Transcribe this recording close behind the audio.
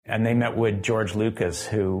and they met with George Lucas,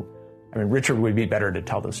 Richard would be better to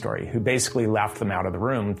tell the story, who basically laughed them out of the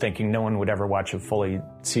room thinking no one would ever watch a fully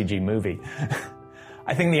CG movie.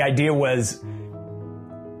 I think the idea was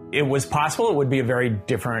it was possible it would be a very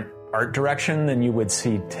different art direction than you would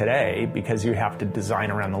see today because you have to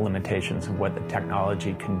design around the limitations of what the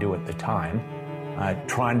technology can do at the time.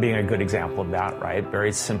 Tron being a good example of that, right?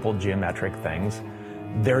 Very simple geometric things.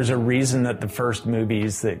 There's a reason that the first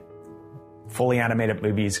movies that fully animated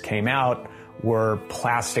movies came out were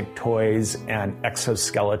plastic toys and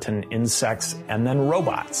exoskeleton insects and then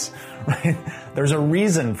robots, right? There's a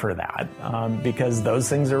reason for that because those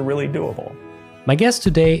things are really doable. My guest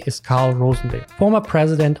today is Carl Rosendale, former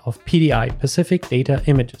president of PDI, Pacific Data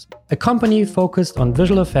Images, a company focused on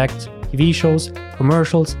visual effects, TV shows,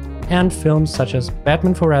 commercials, and films such as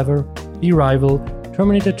Batman Forever, The Arrival,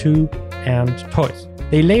 Terminator 2, and toys.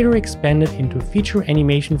 They later expanded into feature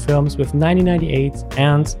animation films with 1998's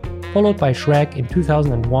Ants, followed by Shrek in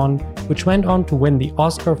 2001, which went on to win the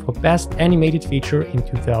Oscar for Best Animated Feature in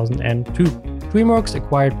 2002. DreamWorks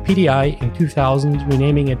acquired PDI in 2000,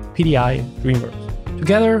 renaming it PDI DreamWorks.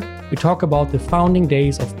 Together, we talk about the founding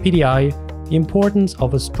days of PDI, the importance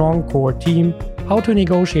of a strong core team, how to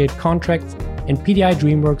negotiate contracts, and PDI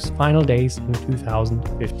DreamWorks' final days in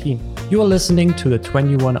 2015. You are listening to the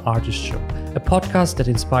 21 Artist Show, a podcast that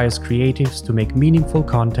inspires creatives to make meaningful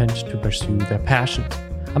content to pursue their passions.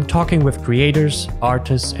 I'm talking with creators,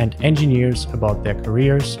 artists, and engineers about their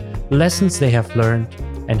careers, lessons they have learned,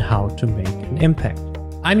 and how to make an impact.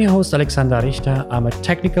 I'm your host, Alexander Richter. I'm a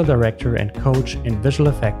technical director and coach in visual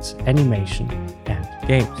effects, animation, and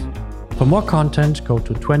games. For more content, go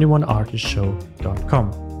to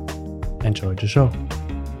 21artistshow.com. Enjoy the show.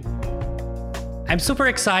 I'm super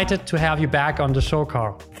excited to have you back on the show,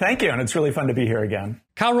 Carl. Thank you, and it's really fun to be here again.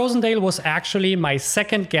 Carl Rosendale was actually my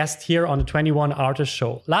second guest here on the 21 Artist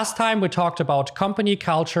Show. Last time we talked about company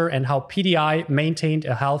culture and how PDI maintained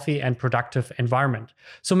a healthy and productive environment.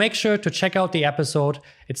 So make sure to check out the episode.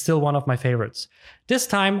 It's still one of my favorites. This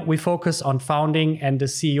time we focus on founding and the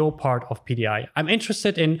CEO part of PDI. I'm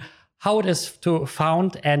interested in how it is to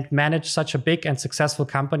found and manage such a big and successful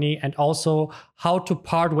company, and also how to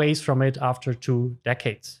part ways from it after 2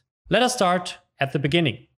 decades. Let us start at the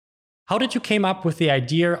beginning. How did you came up with the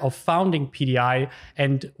idea of founding PDI,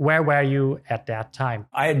 and where were you at that time?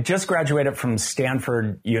 I had just graduated from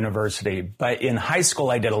Stanford University, but in high school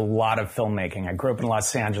I did a lot of filmmaking. I grew up in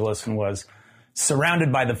Los Angeles and was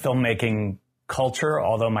surrounded by the filmmaking culture,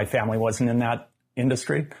 although my family wasn't in that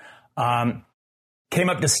industry. Came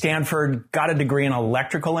up to Stanford, got a degree in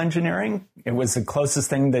electrical engineering. It was the closest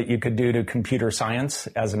thing that you could do to computer science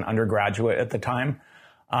as an undergraduate at the time.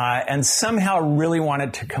 And somehow really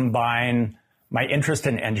wanted to combine my interest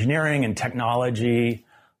in engineering and technology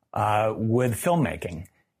with filmmaking.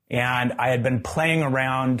 And I had been playing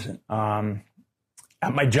around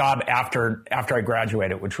at my job after I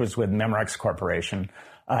graduated, which was with Memorex Corporation.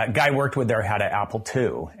 A guy I worked with there had an Apple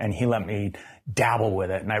II, and he let me dabble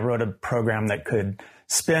with it. And I wrote a program that could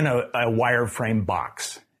spin a wireframe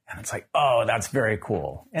box. And it's like, oh, that's very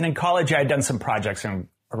cool. And in college, I had done some projects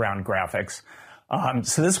around graphics.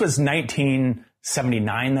 So this was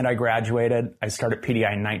 1979 that I graduated. I started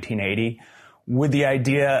PDI in 1980 with the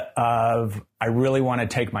idea of I really want to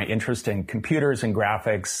take my interest in computers and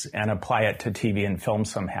graphics and apply it to TV and film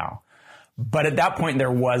somehow. But at that point,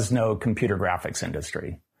 there was no computer graphics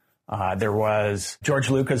industry. George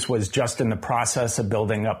Lucas was just in the process of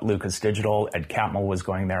building up Lucas Digital. Ed Catmull was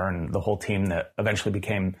going there, and the whole team that eventually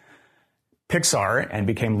became Pixar and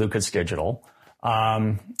became Lucas Digital.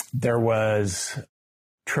 There was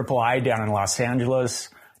Triple I down in Los Angeles,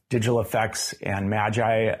 Digital Effects and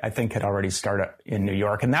Magi, I think, had already started in New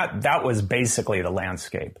York. And that was basically the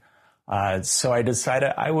landscape. So I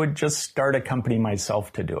decided I would just start a company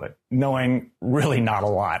myself to do it, knowing really not a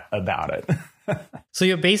lot about it. So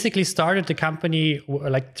you basically started the company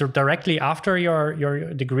like directly after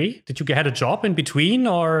your degree? Did you get a job in between,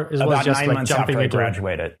 or it was just 9 like months jumping after I into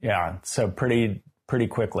graduated? Yeah, so pretty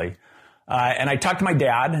quickly. And I talked to my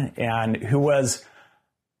dad, and who was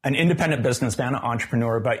an independent businessman,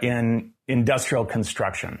 entrepreneur, but in industrial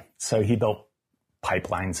construction. So he built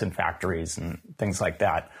pipelines and factories and things like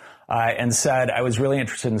that. And said I was really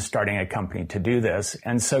interested in starting a company to do this.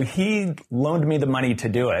 And so he loaned me the money to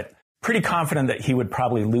do it. Pretty confident that he would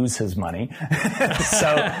probably lose his money.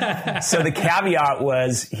 So the caveat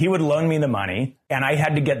was he would loan me the money, and I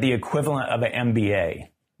had to get the equivalent of an MBA,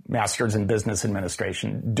 Master's in Business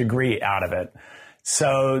Administration degree out of it.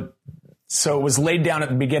 So it was laid down at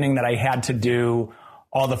the beginning that I had to do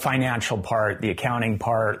all the financial part, the accounting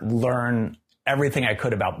part, learn everything I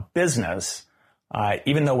could about business.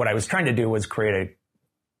 even though what I was trying to do was create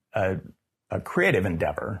a creative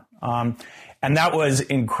endeavor. And that was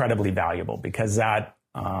incredibly valuable because that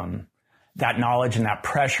knowledge and that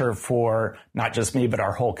pressure for not just me, but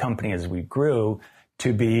our whole company as we grew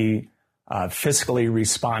to be fiscally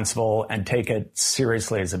responsible and take it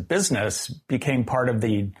seriously as a business became part of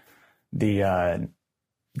the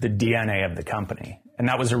DNA of the company. And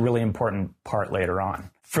that was a really important part later on.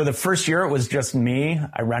 For the first year, it was just me.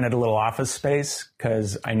 I rented a little office space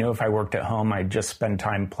because I knew if I worked at home, I'd just spend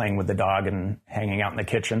time playing with the dog and hanging out in the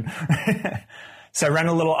kitchen. So I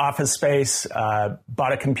rented a little office space,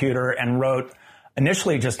 bought a computer, and wrote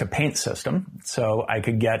initially just a paint system so I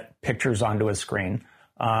could get pictures onto a screen.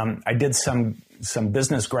 I did some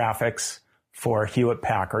business graphics for Hewlett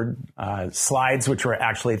Packard, slides, which were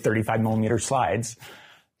actually 35 millimeter slides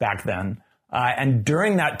back then. And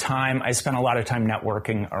during that time, I spent a lot of time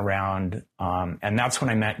networking around, and that's when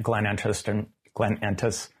I met Glenn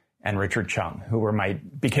Entis and Richard Chung, who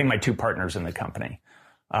became my two partners in the company.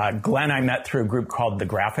 Glenn I met through a group called the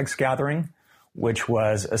Graphics Gathering, which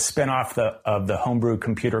was a spinoff of the Homebrew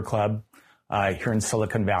Computer Club here in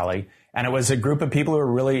Silicon Valley. And it was a group of people who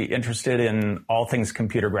were really interested in all things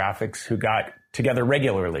computer graphics who got together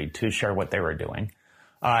regularly to share what they were doing.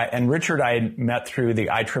 And Richard I met through the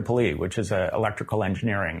IEEE, which is an electrical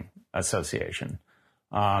engineering association.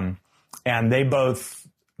 And they both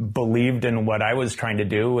believed in what I was trying to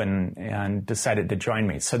do and decided to join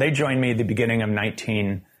me. So they joined me at the beginning of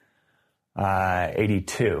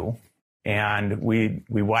 1982. And we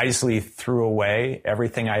wisely threw away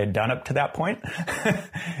everything I had done up to that point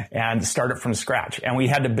and started from scratch. And we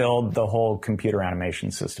had to build the whole computer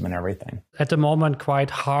animation system and everything. At the moment,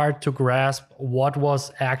 quite hard to grasp what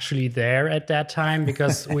was actually there at that time,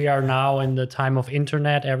 because we are now in the time of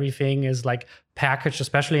internet. Everything is like packaged,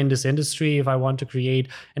 especially in this industry. If I want to create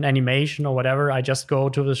an animation or whatever, I just go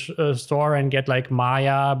to the store and get like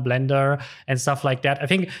Maya, Blender, and stuff like that. I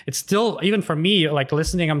think it's still, even for me, like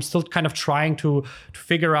listening, I'm still kind of trying to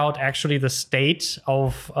figure out actually the state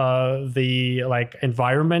of the like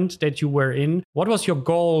environment that you were in. What was your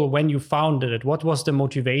goal when you founded it? What was the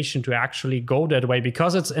motivation to actually go that way?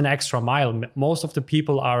 Because it's an extra mile. Most of the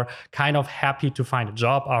people are kind of happy to find a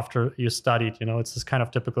job after you studied, it's this kind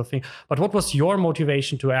of typical thing. But what was your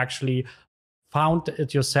motivation to actually found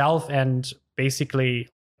it yourself, and basically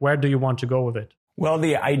where do you want to go with it? Well,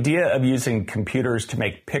 the idea of using computers to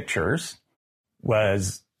make pictures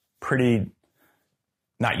was pretty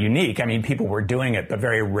not unique. I mean, people were doing it, but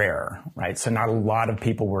very rare, right? So not a lot of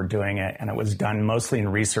people were doing it, and it was done mostly in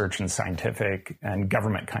research and scientific and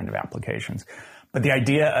government kind of applications. But the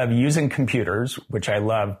idea of using computers, which I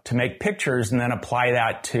love, to make pictures and then apply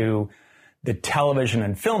that to the television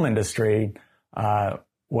and film industry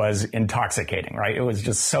was intoxicating, right? It was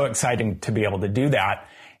just so exciting to be able to do that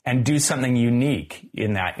and do something unique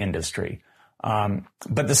in that industry.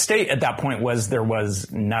 But the state at that point was there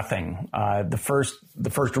was nothing. The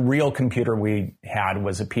first real computer we had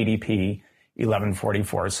was a PDP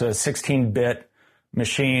 1144, so a 16-bit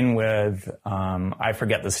machine with, I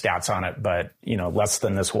forget the stats on it, but, less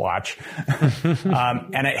than this watch.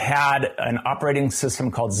 And it had an operating system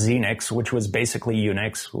called Xenix, which was basically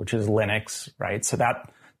Unix, which is Linux, right? So that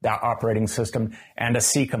operating system, and a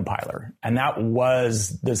C compiler. And that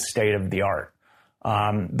was the state of the art.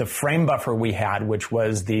 The frame buffer we had, which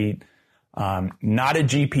was not a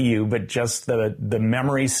GPU, but just the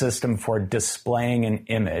memory system for displaying an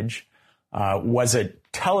image, was a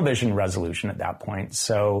television resolution at that point.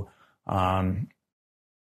 So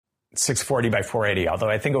 640 by 480, although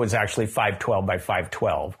I think it was actually 512 by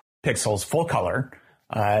 512 pixels, full color.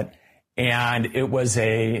 And it was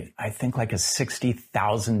I think like a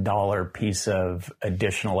 $60,000 piece of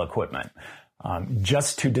additional equipment,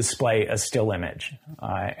 just to display a still image.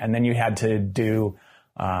 And then you had to do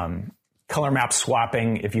color map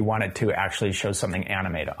swapping if you wanted to actually show something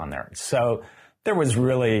animated on there. So there was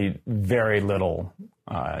really very little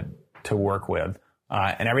to work with.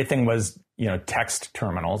 And everything was, text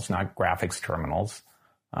terminals, not graphics terminals.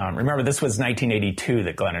 Remember, this was 1982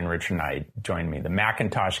 that Glenn and Richard and I joined me. The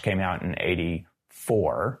Macintosh came out in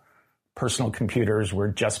 84. Personal computers were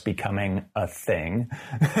just becoming a thing.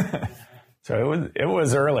 So it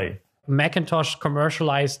was early. Macintosh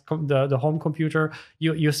commercialized the home computer.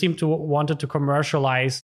 You seem to wanted to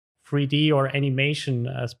commercialize 3D or animation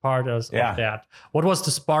as part of that. What was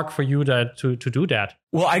the spark for you to do that?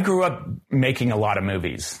 Well, I grew up making a lot of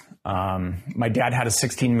movies. My dad had a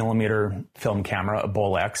 16 millimeter film camera, a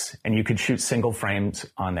Bolex, and you could shoot single frames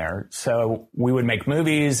on there. So we would make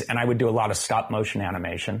movies, and I would do a lot of stop motion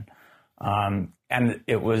animation. And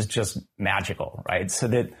it was just magical, right? So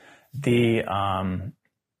that I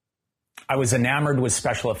was enamored with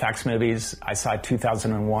special effects movies. I saw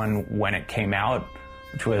 2001 when it came out,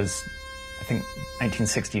 which was, I think,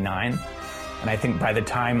 1969. And I think by the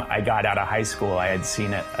time I got out of high school, I had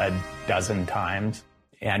seen it a dozen times.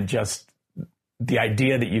 And just the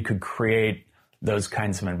idea that you could create those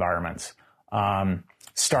kinds of environments.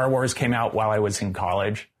 Star Wars came out while I was in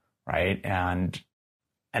college, right? And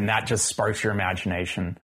that just sparks your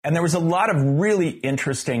imagination. And there was a lot of really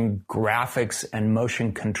interesting graphics and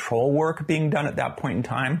motion control work being done at that point in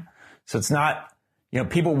time. So it's not,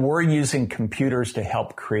 people were using computers to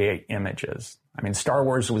help create images. I mean, Star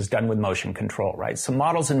Wars was done with motion control, right? Some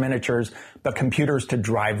models and miniatures, but computers to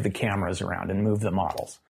drive the cameras around and move the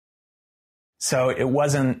models. So it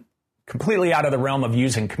wasn't completely out of the realm of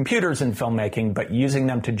using computers in filmmaking, but using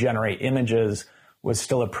them to generate images was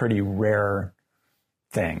still a pretty rare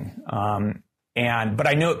thing. But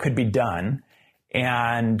I knew it could be done.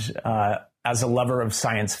 And as a lover of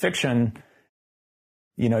science fiction,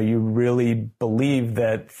 you really believe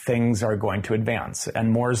that things are going to advance.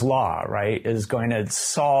 And Moore's Law, right, is going to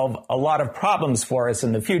solve a lot of problems for us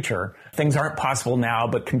in the future. Things aren't possible now,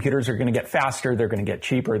 but computers are going to get faster, they're going to get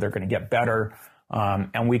cheaper, they're going to get better.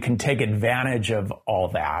 And we can take advantage of all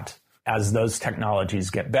that as those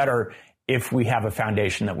technologies get better if we have a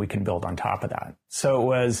foundation that we can build on top of that. So it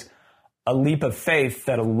was a leap of faith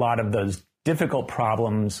that a lot of those difficult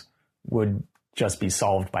problems would just be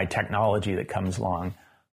solved by technology that comes along.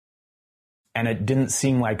 And it didn't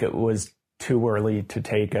seem like it was too early to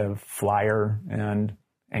take a flyer and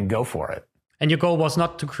go for it. And your goal was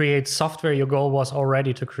not to create software, your goal was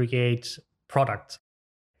already to create product,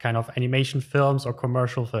 kind of animation films or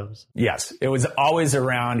commercial films. Yes, it was always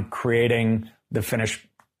around creating the finished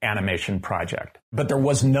animation project. But there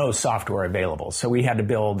was no software available. So we had to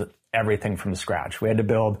build everything from scratch. We had to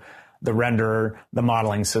build the renderer, the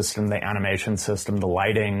modeling system, the animation system, the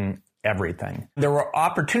lighting, everything. There were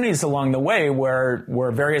opportunities along the way where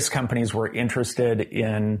various companies were interested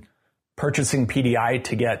in purchasing PDI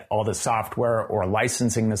to get all the software or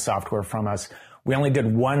licensing the software from us. We only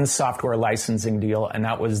did one software licensing deal, and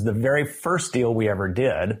that was the very first deal we ever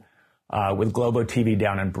did with Globo TV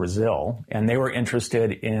down in Brazil. And they were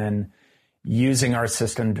interested in using our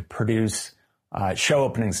system to produce show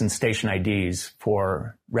openings and station IDs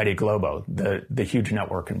for Rede Globo, the huge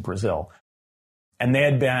network in Brazil. And they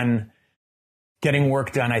had been getting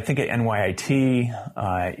work done, I think, at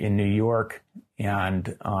NYIT in New York.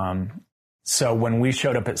 And so when we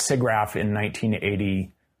showed up at SIGGRAPH in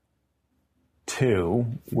 1982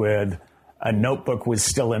 with a notebook with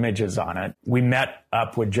still images on it, we met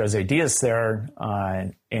up with Jose Diaz there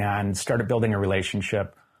and started building a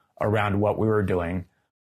relationship around what we were doing.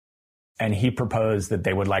 And he proposed that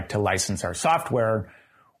they would like to license our software.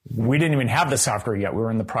 We didn't even have the software yet. We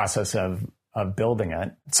were in the process of building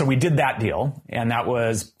it. So we did that deal, and that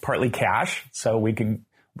was partly cash, so we could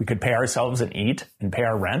pay ourselves and eat and pay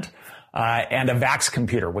our rent, and a VAX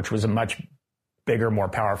computer, which was a much bigger, more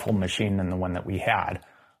powerful machine than the one that we had.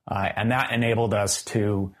 And that enabled us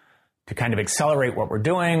to kind of accelerate what we're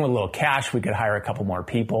doing. With a little cash, we could hire a couple more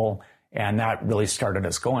people, and that really started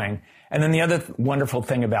us going. And then the other wonderful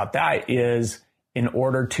thing about that is, in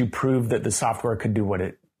order to prove that the software could do what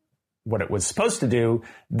it was supposed to do,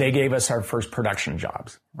 they gave us our first production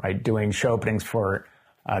jobs, right? Doing show openings for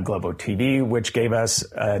Globo TV, which gave us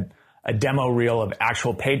a demo reel of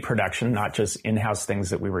actual paid production, not just in-house things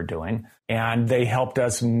that we were doing. And they helped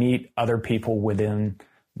us meet other people within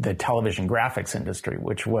the television graphics industry,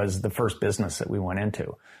 which was the first business that we went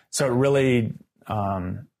into. So it really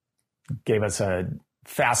gave us a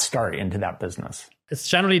fast start into that business. It's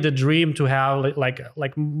generally the dream to have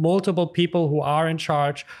like multiple people who are in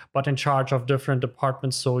charge, but in charge of different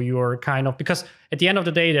departments. So you're kind of, because at the end of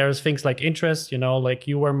the day, there's things like interest, like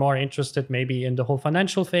you were more interested maybe in the whole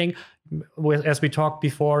financial thing, as we talked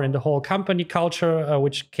before, in the whole company culture,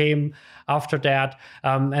 which came after that.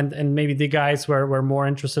 And maybe the guys were more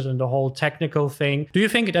interested in the whole technical thing. Do you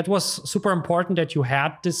think that was super important that you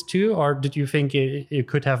had this too? Or did you think you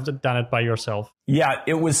could have done it by yourself? Yeah,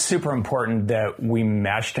 it was super important that we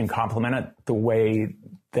meshed and complemented the way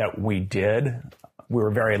that we did. We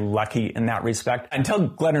were very lucky in that respect. Until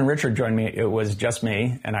Glenn and Richard joined me, it was just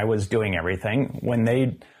me, and I was doing everything. When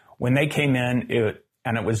they came in,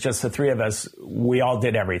 and it was just the three of us, we all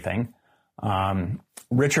did everything.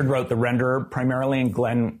 Richard wrote the renderer primarily, and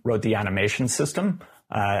Glenn wrote the animation system.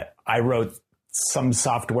 I wrote some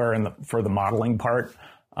software for the modeling part,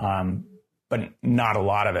 but not a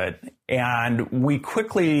lot of it. And we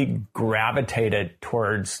quickly gravitated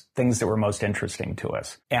towards things that were most interesting to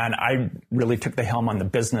us. And I really took the helm on the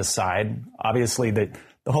business side. Obviously, the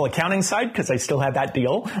the whole accounting side because I still had that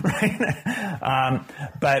deal, right?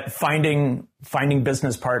 But finding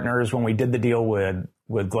business partners when we did the deal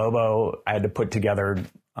with Globo, I had to put together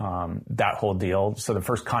that whole deal. So the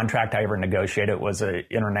first contract I ever negotiated was an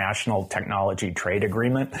international technology trade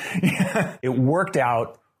agreement. It worked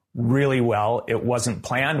out really well. It wasn't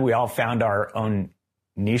planned. We all found our own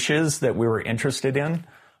niches that we were interested in,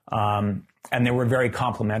 and they were very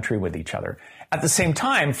complementary with each other. At the same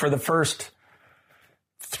time, for the first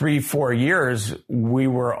 3-4 years, we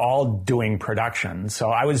were all doing production. So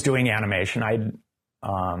I was doing animation. I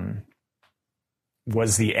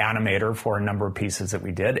was the animator for a number of pieces that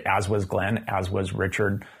we did, as was Glenn, as was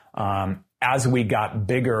Richard. As we got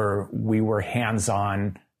bigger, we were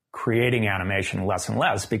hands-on creating animation less and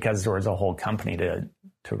less because there was a whole company to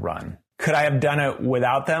run. Could I have done it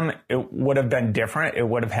without them? It would have been different. It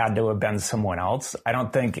would have had to have been someone else. I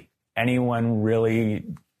don't think anyone really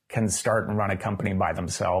can start and run a company by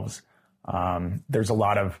themselves. There's a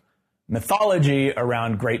lot of mythology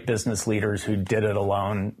around great business leaders who did it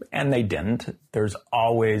alone, and they didn't. There's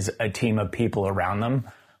always a team of people around them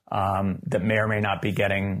that may or may not be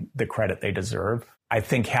getting the credit they deserve. I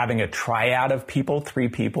think having a triad of people, 3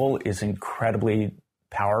 people, is incredibly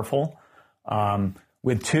powerful.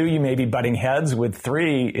 With 2, you may be butting heads. With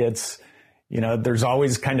 3, it's, there's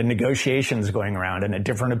always kind of negotiations going around and a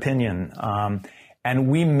different opinion. And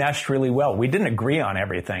we meshed really well. We didn't agree on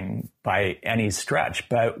everything by any stretch,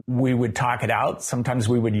 but we would talk it out. Sometimes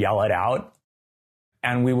we would yell it out,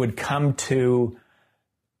 and we would come to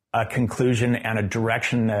a conclusion and a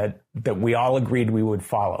direction that we all agreed we would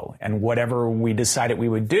follow. And whatever we decided we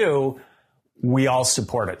would do, we all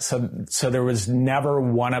support it. So there was never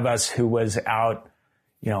one of us who was out,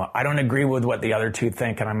 I don't agree with what the other 2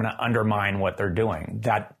 think, and I'm going to undermine what they're doing.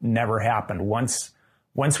 That never happened. Once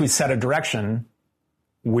we set a direction,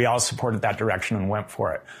 we all supported that direction and went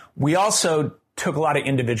for it. We also took a lot of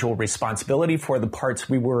individual responsibility for the parts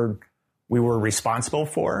we were responsible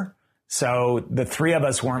for. So the 3 of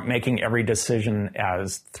us weren't making every decision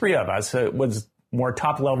as 3 of us. It was more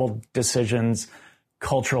top-level decisions,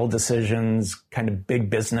 cultural decisions, kind of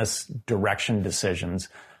big business direction decisions.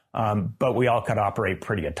 But we all could operate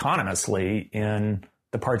pretty autonomously in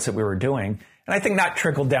the parts that we were doing. And I think that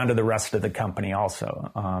trickled down to the rest of the company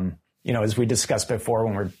also. As we discussed before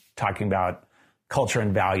when we're talking about culture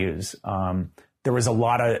and values, there was a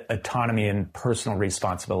lot of autonomy and personal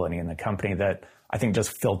responsibility in the company that I think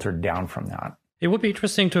just filtered down from that. It would be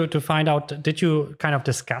interesting to find out, did you kind of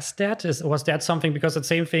discuss that? Was that something, because it's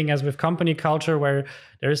the same thing as with company culture, where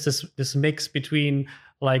there is this mix between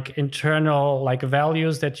like internal like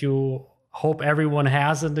values that you hope everyone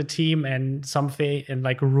has in the team and something and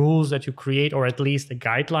like rules that you create, or at least a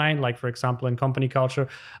guideline, like for example in company culture,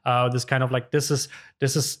 this kind of like this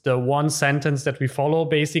is the one sentence that we follow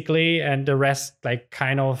basically, and the rest like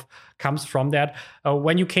kind of comes from that.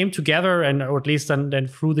 When you came together, and or at least then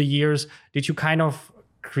through the years, did you kind of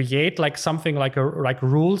create like something like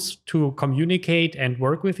rules to communicate and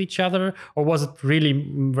work with each other, or was it really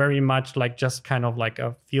very much like just kind of like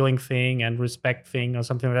a feeling thing and respect thing or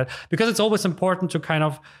something like that? Because it's always important to kind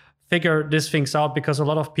of figure these things out, because a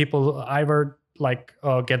lot of people either like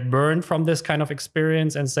get burned from this kind of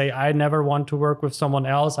experience and say, I never want to work with someone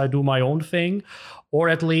else, I do my own thing, or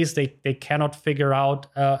at least they cannot figure out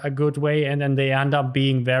a good way, and then they end up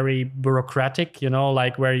being very bureaucratic,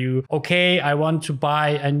 like where I want to buy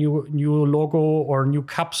a new logo or new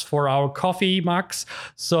cups for our coffee mugs,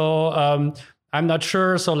 so I'm not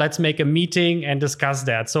sure, so let's make a meeting and discuss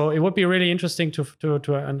that. So it would be really interesting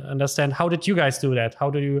to understand, how did you guys do that? How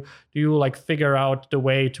do you like figure out the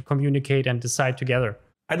way to communicate and decide together?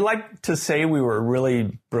 I'd like to say we were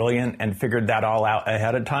really brilliant and figured that all out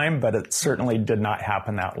ahead of time, but it certainly did not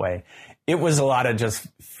happen that way. It was a lot of just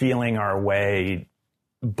feeling our way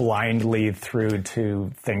blindly through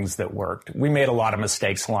to things that worked. We made a lot of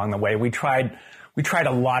mistakes along the way. We tried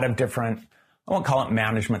a lot of different, I won't call it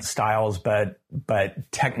management styles, but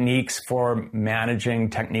techniques for managing,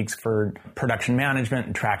 techniques for production management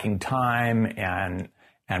and tracking time and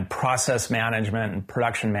process management and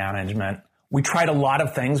production management. We tried a lot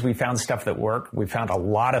of things. We found stuff that worked. We found a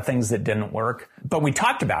lot of things that didn't work, but we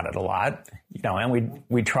talked about it a lot, and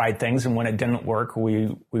we tried things, and when it didn't work,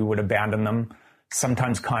 we would abandon them,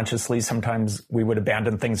 sometimes consciously, sometimes we would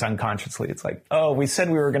abandon things unconsciously. It's like, oh, we said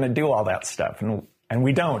we were going to do all that stuff, and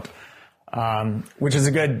we don't, which is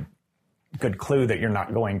a good clue that you're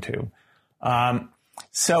not going to.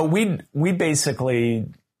 So we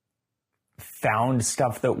basically found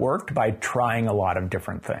stuff that worked by trying a lot of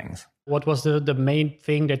different things. What was the main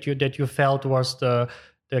thing that you felt was the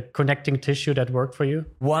the connecting tissue that worked for you?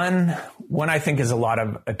 One I think is a lot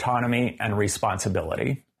of autonomy and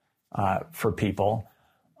responsibility for people.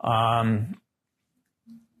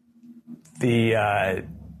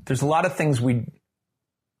 There's a lot of things we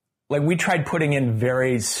tried putting in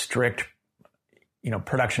very strict,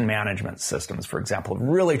 production management systems, for example,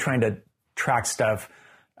 really trying to track stuff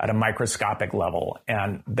at a microscopic level,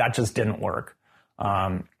 and that just didn't work.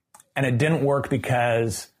 And it didn't work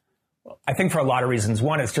because I think for a lot of reasons.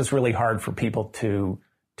 One, it's just really hard for people to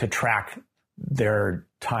track their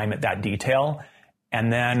time at that detail.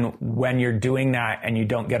 And then when you're doing that and you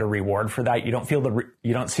don't get a reward for that, you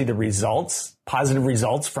don't see the results, positive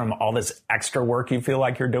results from all this extra work you feel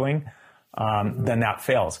like you're doing, then that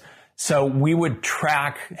fails. So we would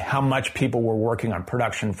track how much people were working on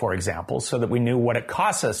production, for example, so that we knew what it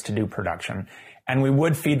costs us to do production. And we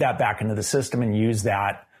would feed that back into the system and use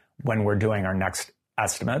that when we're doing our next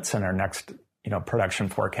estimates and our next, production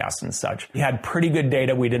forecasts and such. We had pretty good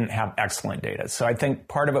data. We didn't have excellent data. So I think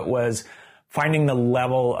part of it was finding the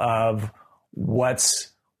level of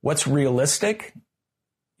what's realistic,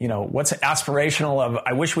 what's aspirational of,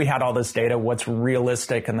 I wish we had all this data, what's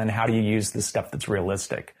realistic, and then how do you use the stuff that's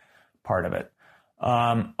realistic, part of it.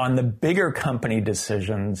 On the bigger company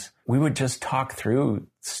decisions, we would just talk through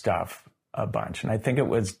stuff a bunch. And I think it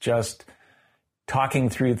was just talking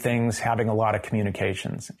through things, having a lot of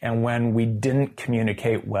communications. And when we didn't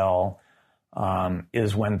communicate well,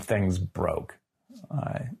 is when things broke.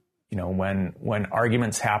 When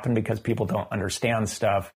arguments happen because people don't understand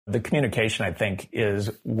stuff, the communication, I think, is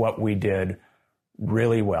what we did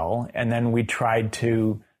really well. And then we tried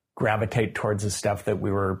to gravitate towards the stuff that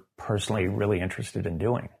we were personally really interested in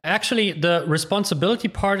doing. Actually, the responsibility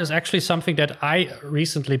part is actually something that I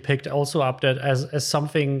recently picked also up that as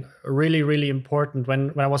something really, really important.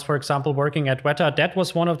 When I was, for example, working at Weta, that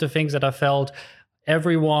was one of the things that I felt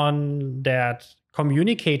everyone that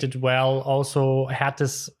communicated well also had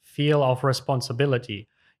this feel of responsibility.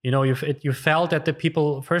 You felt that the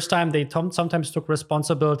people, first time they sometimes took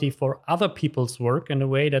responsibility for other people's work in a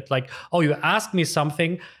way that you asked me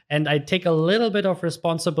something and I take a little bit of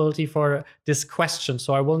responsibility for this question.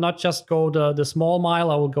 So I will not just go the small mile,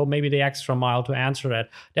 I will go maybe the extra mile to answer that.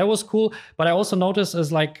 That was cool. But I also noticed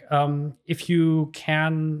is if you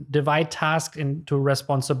can divide tasks into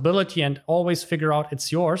responsibility and always figure out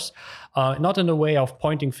it's yours, not in a way of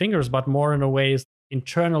pointing fingers, but more in a way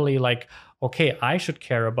internally okay, I should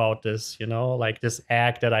care about this, this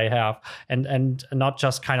egg that I have, and not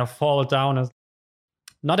just kind of fall down as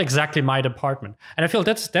not exactly my department. And I feel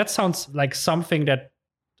that sounds like something that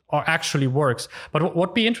actually works. But what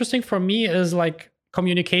would be interesting for me is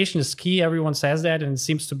communication is key. Everyone says that, and it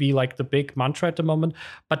seems to be the big mantra at the moment.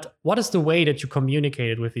 But what is the way that you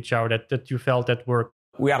communicated with each other that you felt that worked?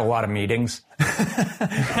 We had a lot of meetings.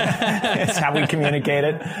 It's how we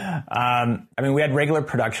communicated. We had regular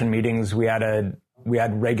production meetings. We had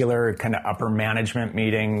regular kind of upper management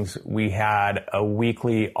meetings. We had a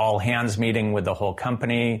weekly all hands meeting with the whole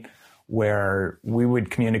company where we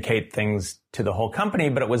would communicate things to the whole company,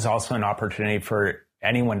 but it was also an opportunity for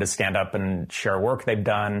anyone to stand up and share work they've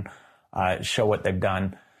done, show what they've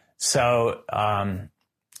done. So,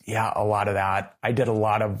 a lot of that. I did a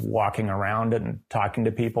lot of walking around and talking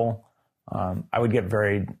to people. I would get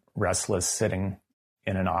very restless sitting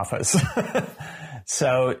in an office.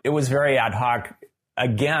 So it was very ad hoc.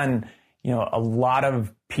 Again, a lot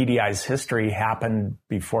of PDI's history happened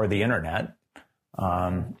before the internet.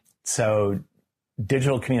 So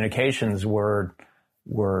digital communications were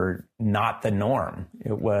not the norm.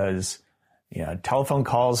 It was, telephone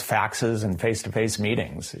calls, faxes, and face-to-face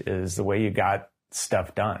meetings is the way you got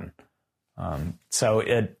stuff done. So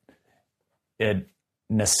it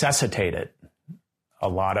necessitated a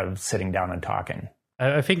lot of sitting down and talking.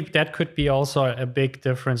 I think that could be also a big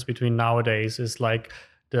difference between nowadays is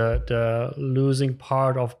the losing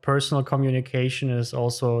part of personal communication is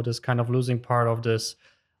also this kind of losing part of this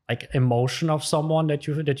emotion of someone that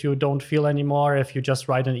you don't feel anymore if you just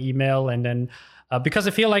write an email and then because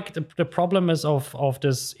I feel like the problem is of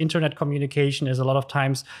this internet communication is a lot of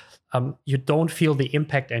times you don't feel the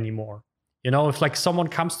impact anymore. If someone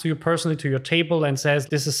comes to you personally to your table and says,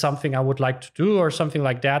 this is something I would like to do or something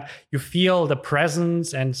like that, you feel the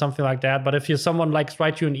presence and something like that. But if someone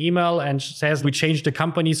write you an email and says, we changed the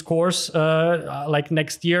company's course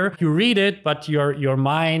next year, you read it, but your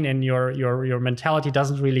mind and your mentality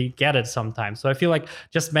doesn't really get it sometimes. So I feel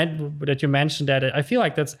just that you mentioned that, I feel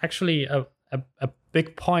like that's actually a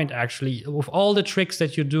big point, actually, with all the tricks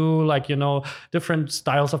that you do, like, different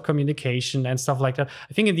styles of communication and stuff like that.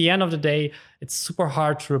 I think at the end of the day, it's super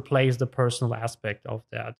hard to replace the personal aspect of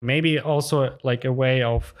that. Maybe also like a way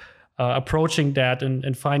of approaching that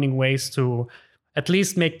and finding ways to at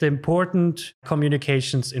least make the important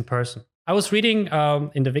communications in person. I was reading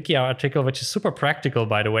in the Wiki article, which is super practical,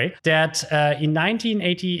 by the way, that in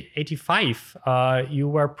 1985, you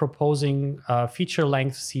were proposing a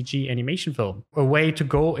feature-length CG animation film, a way to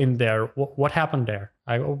go in there. What happened there?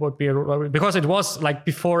 Because it was like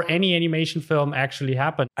before any animation film actually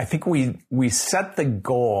happened. I think we set the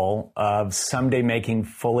goal of someday making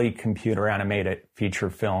fully computer animated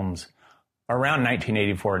feature films around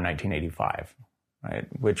 1984 and 1985, right?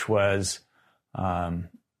 Which was...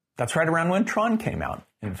 that's right around when Tron came out,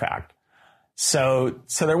 in fact. So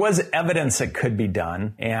there was evidence it could be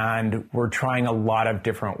done, and we're trying a lot of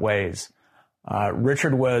different ways.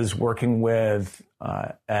 Richard was working with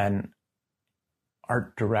an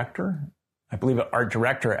art director, I believe an art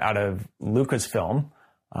director out of Lucasfilm,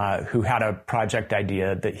 who had a project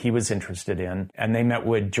idea that he was interested in. And they met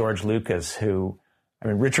with George Lucas,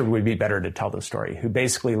 Richard would be better to tell the story, who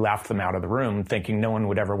basically laughed them out of the room thinking no one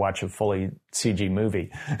would ever watch a fully CG movie.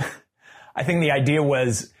 I think the idea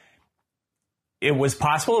was it was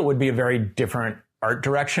possible. It would be a very different art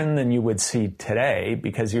direction than you would see today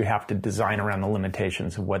because you have to design around the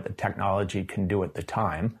limitations of what the technology can do at the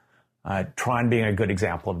time. Tron being a good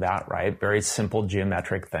example of that, right? Very simple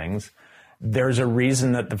geometric things. There's a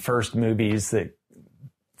reason that the first movies that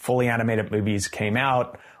fully animated movies came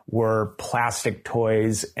out were plastic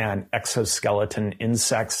toys and exoskeleton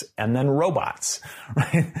insects and then robots,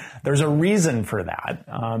 right? There's a reason for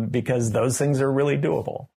that, because those things are really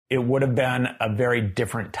doable. It would have been a very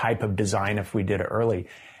different type of design if we did it early.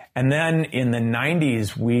 And then in the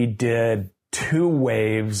 90s, we did 2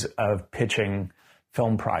 waves of pitching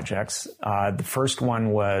film projects. The first one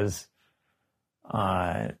was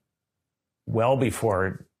well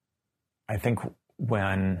before, I think,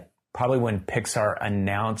 probably when Pixar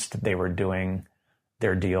announced they were doing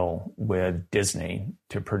their deal with Disney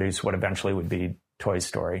to produce what eventually would be Toy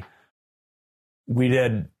Story. We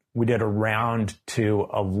did a round to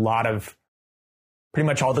a lot of, pretty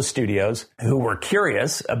much all the studios who were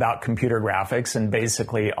curious about computer graphics and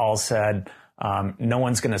basically all said, no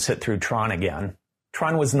one's going to sit through Tron again.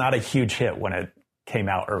 Tron was not a huge hit when it came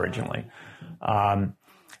out originally.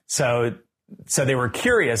 So they were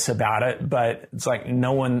curious about it, but it's like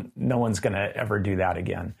no one's going to ever do that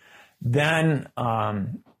again. Then,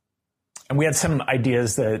 and we had some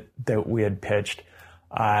ideas that we had pitched.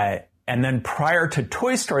 And then prior to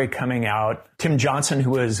Toy Story coming out, Tim Johnson,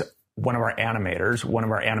 who was one of our animators, one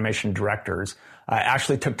of our animation directors,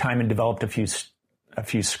 actually took time and developed a few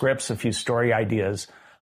scripts, a few story ideas.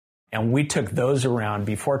 And we took those around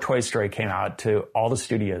before Toy Story came out to all the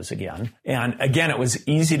studios again. And again, it was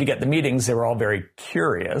easy to get the meetings. They were all very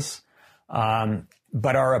curious.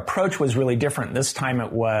 But our approach was really different. This time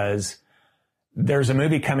it was, there's a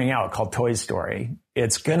movie coming out called Toy Story.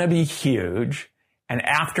 It's going to be huge. And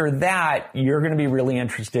after that, you're going to be really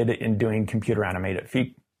interested in doing computer animated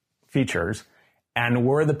features. And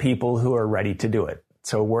we're the people who are ready to do it.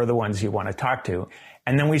 So we're the ones you want to talk to.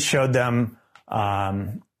 And then we showed them,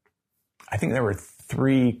 I think there were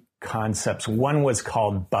 3 concepts. One was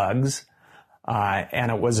called Bugs, and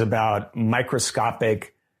it was about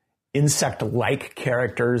microscopic insect-like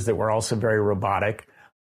characters that were also very robotic.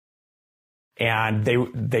 And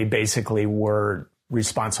they basically were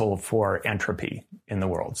responsible for entropy in the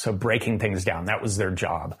world. So breaking things down, that was their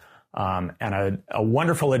job. And a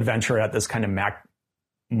wonderful adventure at this kind of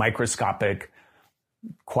microscopic,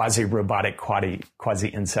 quasi-robotic,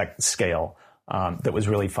 quasi-insect scale. That was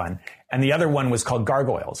really fun. And the other one was called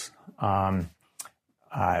Gargoyles,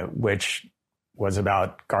 which was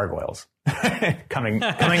about gargoyles coming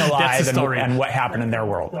alive and what happened in their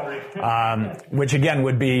world, which again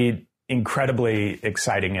would be incredibly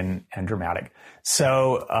exciting and dramatic.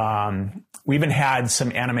 So we even had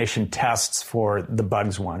some animation tests for the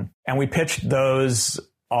Bugs one, and we pitched those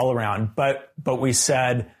all around. But we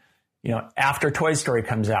said, after Toy Story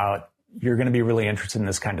comes out, you're going to be really interested in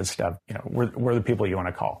this kind of stuff. We're the people you want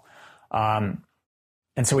to call.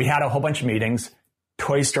 And so we had a whole bunch of meetings.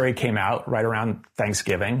 Toy Story came out right around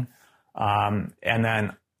Thanksgiving. And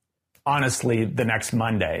then honestly, the next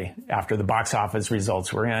Monday after the box office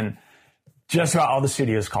results were in, just about all the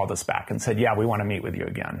studios called us back and said, yeah, we want to meet with you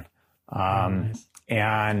again. Nice.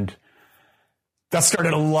 And that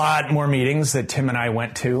started a lot more meetings that Tim and I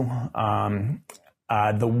went to.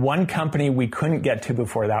 The one company we couldn't get to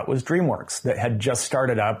before that was DreamWorks that had just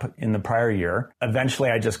started up in the prior year. Eventually,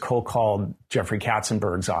 I just cold called Jeffrey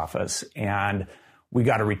Katzenberg's office, and we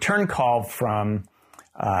got a return call from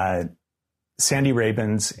Sandy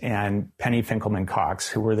Rabins and Penny Finkelman Cox,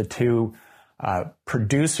 who were the two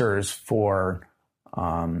producers for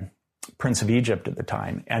Prince of Egypt at the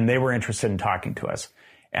time, and they were interested in talking to us.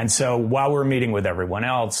 And so while we were meeting with everyone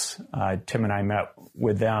else, Tim and I met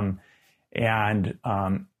with them, and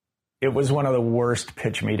it was one of the worst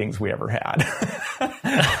pitch meetings we ever had.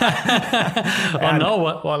 Oh no!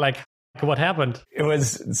 What happened? It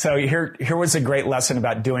was so here was a great lesson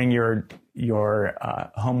about doing your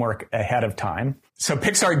homework ahead of time. So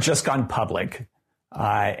Pixar had just gone public,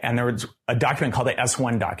 and there was a document called the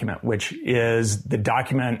S1 document, which is the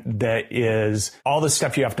document that is all the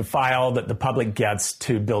stuff you have to file that the public gets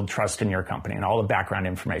to build trust in your company and all the background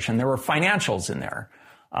information. There were financials in there.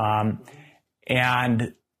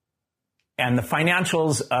 And the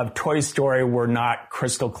financials of Toy Story were not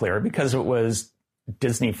crystal clear because it was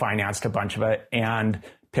Disney financed a bunch of it and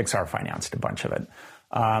Pixar financed a bunch of it.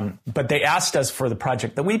 But they asked us for the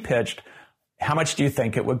project that we pitched, how much do you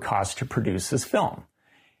think it would cost to produce this film?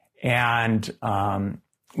 And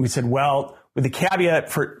we said, well, with the caveat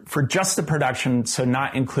for just the production, so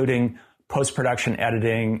not including post-production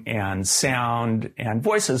editing and sound and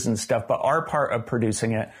voices and stuff, but our part of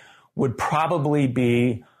producing it would probably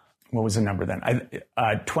be, what was the number then?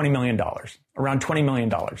 $20 million, around $20 million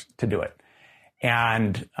to do it.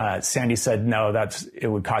 And Sandy said, no, it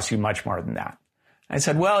would cost you much more than that. I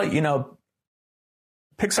said, well,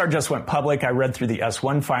 Pixar just went public. I read through the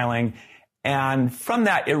S1 filing. And from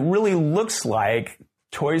that, it really looks like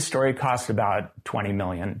Toy Story cost about $20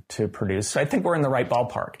 million to produce. So I think we're in the right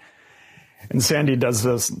ballpark. And Sandy does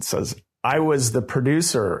this and says, I was the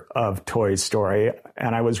producer of Toy Story,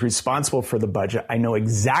 and I was responsible for the budget. I know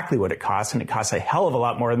exactly what it costs, and it costs a hell of a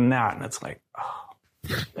lot more than that. And it's like, oh.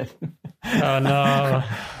 Oh, no.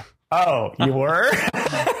 Oh, you were?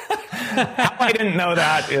 How I didn't know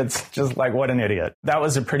that. It's just like, what an idiot. That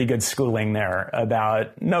was a pretty good schooling there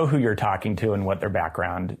about know who you're talking to and what their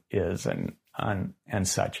background is and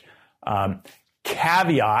such.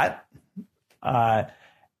 Caveat,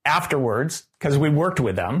 afterwards, because we worked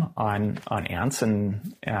with them on Ants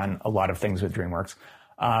and a lot of things with DreamWorks,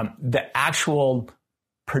 the actual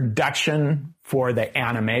production for the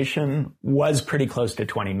animation was pretty close to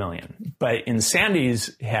 20 million. But in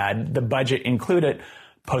Sandy's head, the budget included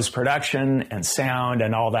post-production and sound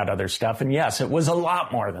and all that other stuff. And yes, it was a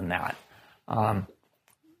lot more than that.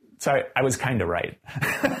 So I was kind of right.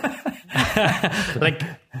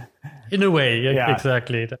 In a way, yeah.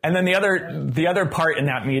 Exactly. And then the other part in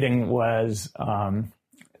that meeting was,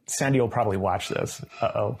 Sandy will probably watch this.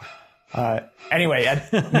 Anyway,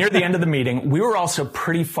 near the end of the meeting, we were also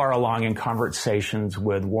pretty far along in conversations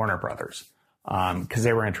with Warner Brothers, because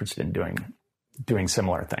they were interested in doing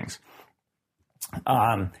similar things.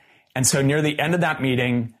 And so near the end of that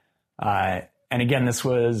meeting, and again, this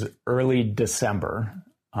was early December,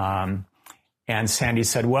 and Sandy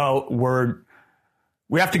said, well,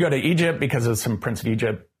 we have to go to Egypt because of some Prince of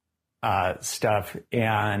Egypt stuff,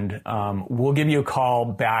 and we'll give you a call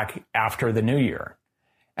back after the new year.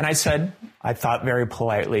 And I said, I thought very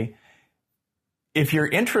politely, if you're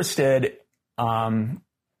interested and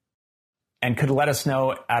could let us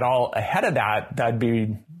know at all ahead of that,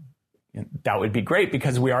 that would be great,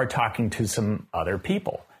 because we are talking to some other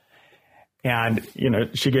people. And,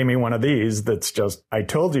 she gave me one of these that's just, I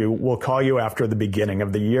told you, we'll call you after the beginning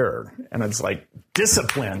of the year. And it's like,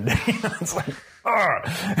 disciplined. It's like,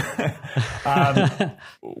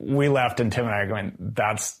 we left, and Tim and I are going,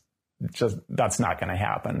 that's not going to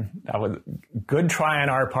happen. That was a good try on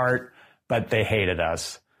our part, but they hated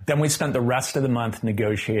us. Then we spent the rest of the month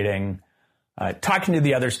negotiating, talking to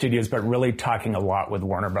the other studios, but really talking a lot with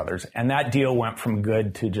Warner Brothers. And that deal went from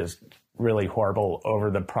good to just really horrible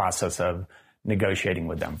over the process of negotiating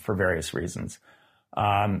with them for various reasons.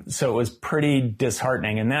 So it was pretty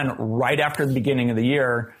disheartening. And then right after the beginning of the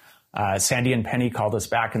year, Sandy and Penny called us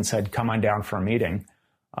back and said, come on down for a meeting.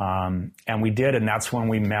 And we did. And that's when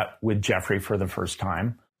we met with Jeffrey for the first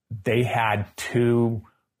time. They had two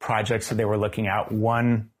projects that they were looking at.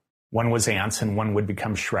 One was Ants and one would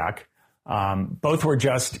become Shrek. Both were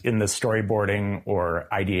just in the storyboarding or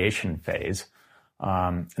ideation phase.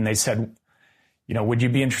 And they said, would you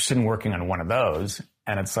be interested in working on one of those?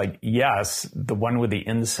 And it's like, yes, the one with the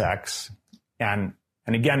insects. And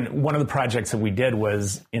again, one of the projects that we did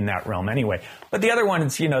was in that realm anyway. But the other one,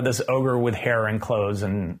 it's, this ogre with hair and clothes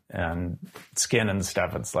and skin and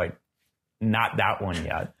stuff. It's like, not that one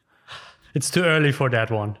yet. It's too early for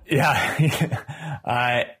that one.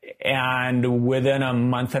 Yeah. And within a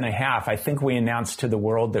month and a half, I think we announced to the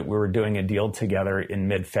world that we were doing a deal together in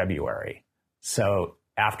mid-February. So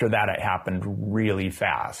after that, it happened really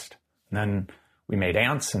fast. And then we made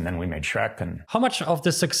Ants, and then we made Shrek. And how much of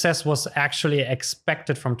the success was actually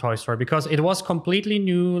expected from Toy Story? Because it was completely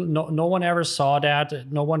new. No one ever saw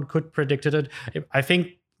that. No one could predicted it. I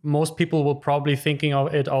think most people will probably thinking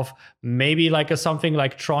of it of maybe like something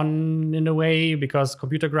like Tron in a way, because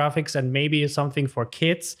computer graphics, and maybe something for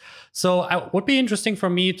kids. So it would be interesting for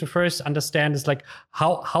me to first understand is like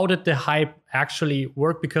how did the hype actually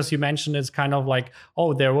work? Because you mentioned it's kind of like,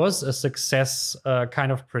 oh, there was a success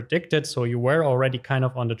kind of predicted. So you were already kind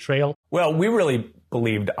of on the trail. Well, we really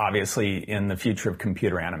believed obviously in the future of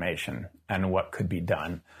computer animation and what could be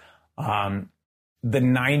done. The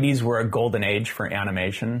 90s were a golden age for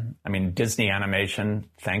animation. I mean, Disney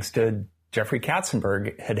animation, thanks to Jeffrey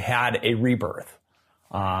Katzenberg, had a rebirth,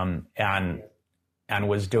 and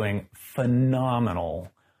was doing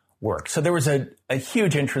phenomenal work. So there was a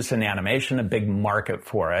huge interest in animation, a big market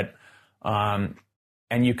for it. And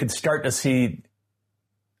you could start to see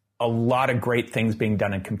a lot of great things being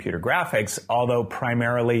done in computer graphics, although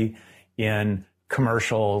primarily in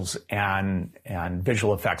commercials and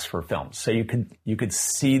visual effects for films. So you could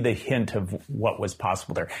see the hint of what was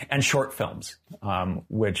possible there. And short films,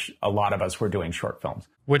 which a lot of us were doing short films.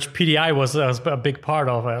 Which PDI was a big part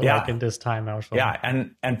of like in this time also. Yeah,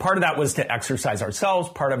 and part of that was to exercise ourselves,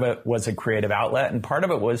 part of it was a creative outlet, and part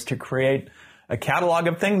of it was to create a catalog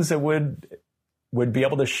of things that would be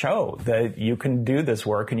able to show that you can do this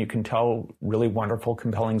work and you can tell really wonderful,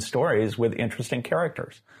 compelling stories with interesting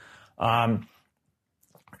characters.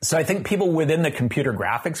 So I think people within the computer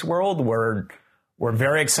graphics world were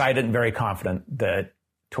very excited and very confident that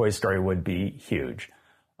Toy Story would be huge.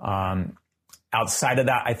 Outside of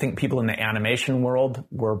that, I think people in the animation world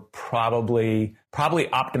were probably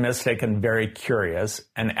optimistic and very curious.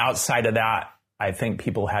 And outside of that, I think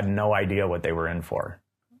people had no idea what they were in for.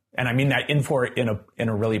 And I mean that in for in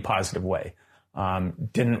a really positive way.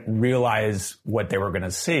 Didn't realize what they were going to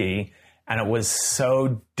see. And it was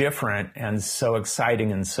so different and so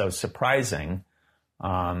exciting and so surprising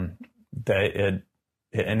that it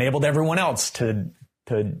enabled everyone else to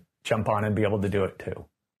jump on and be able to do it too.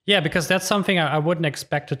 Yeah, because that's something I wouldn't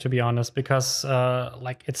expect it, to be honest, because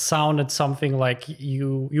like it sounded something like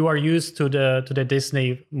you are used to the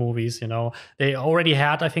Disney movies, you know. They already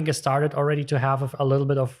had, I think it started already to have a little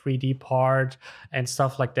bit of 3D part and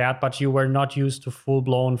stuff like that, but you were not used to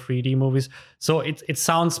full-blown 3D movies. So it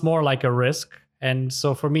sounds more like a risk. And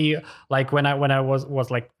so for me, like when I was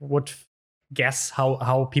like, would guess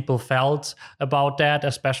how people felt about that,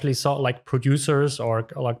 especially so like producers or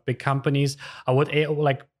like big companies, I would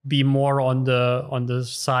like be more on the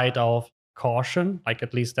side of caution. Like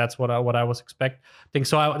at least that's what I was expecting.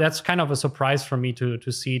 So that's kind of a surprise for me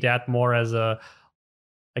to see that more as a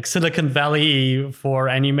like Silicon Valley for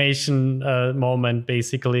animation moment,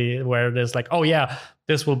 basically, where there's like, oh yeah,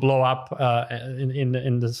 this will blow up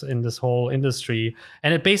in this whole industry,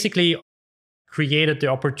 and it basically created the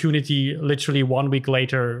opportunity literally 1 week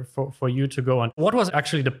later for you to go on. What was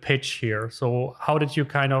actually the pitch here? So how did you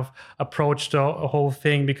kind of approach the whole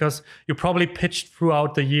thing? Because you probably pitched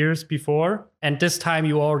throughout the years before, and this time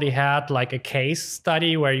you already had like a case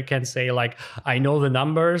study where you can say like, I know the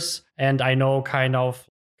numbers and I know kind of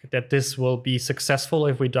that this will be successful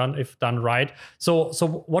if done right. So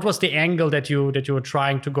what was the angle that you were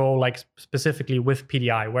trying to go, like specifically with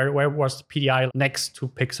PDI? Where was PDI next to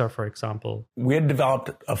Pixar, for example? We had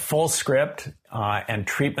developed a full script and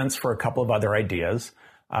treatments for a couple of other ideas.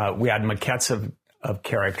 We had maquettes of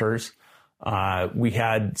characters. We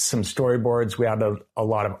had some storyboards. We had a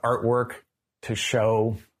lot of artwork to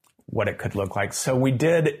show what it could look like. So we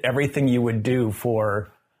did everything you would do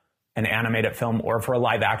for an animated film or for a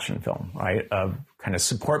live action film, right? Of kind of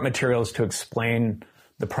support materials to explain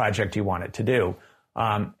the project you want it to do.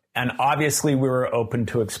 And obviously we were open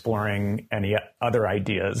to exploring any other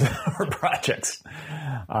ideas or projects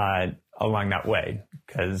along that way,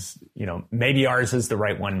 because, you know, maybe ours is the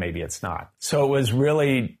right one, maybe it's not. So it was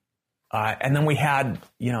really, and then we had,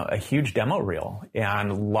 you know, a huge demo reel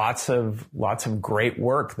and lots of great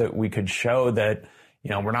work that we could show that, you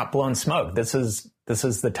know, we're not blowing smoke. This is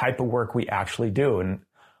the type of work we actually do.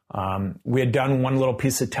 And we had done one little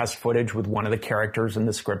piece of test footage with one of the characters in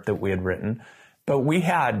the script that we had written. But we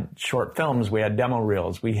had short films, we had demo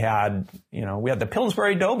reels, we had the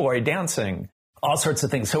Pillsbury Doughboy dancing, all sorts of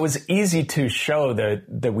things. So it was easy to show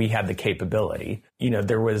that we had the capability. You know,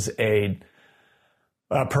 there was a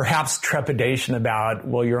perhaps trepidation about,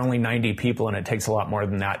 well, you're only 90 people and it takes a lot more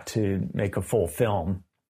than that to make a full film.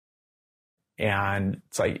 And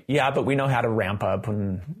it's like, yeah, but we know how to ramp up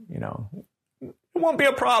and, it won't be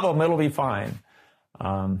a problem. It'll be fine.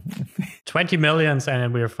 20 millions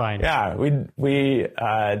and we're fine. Yeah, we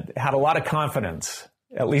had a lot of confidence,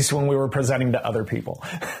 at least when we were presenting to other people.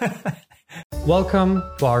 Welcome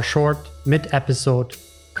to our short mid-episode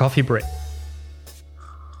coffee break.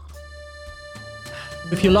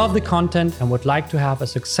 If you love the content and would like to have a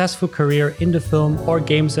successful career in the film or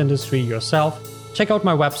games industry yourself, check out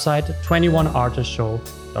my website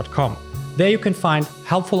 21artistshow.com. There you can find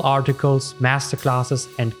helpful articles, masterclasses,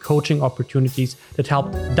 and coaching opportunities that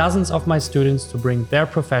help dozens of my students to bring their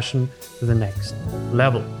profession to the next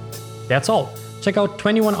level. That's all. Check out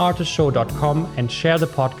 21artistshow.com and share the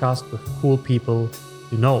podcast with cool people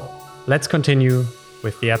you know. Let's continue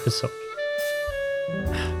with the episode.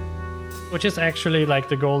 Which is actually like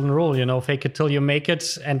the golden rule, fake it till you make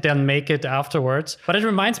it and then make it afterwards. But it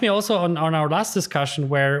reminds me also on our last discussion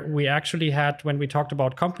where we actually had, when we talked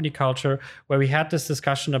about company culture, where we had this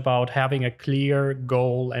discussion about having a clear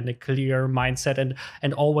goal and a clear mindset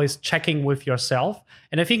and always checking with yourself.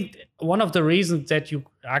 And I think one of the reasons that you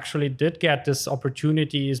actually did get this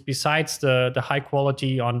opportunity is besides the high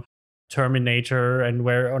quality on Terminator and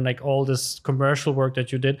where on like all this commercial work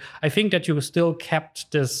that you did, I think that you still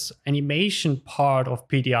kept this animation part of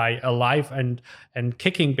PDI alive and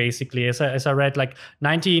kicking basically. As I read, like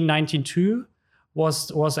 1992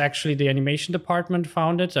 was actually the animation department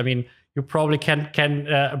founded. I mean, you probably can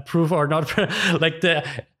approve or not, like the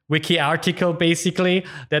wiki article basically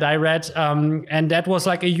that I read, and that was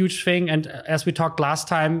like a huge thing. And as we talked last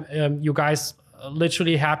time, you guys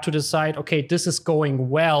literally had to decide, okay, this is going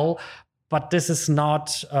well, but this is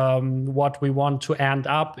not what we want to end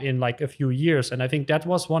up in like a few years. And I think that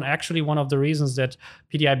was one of the reasons that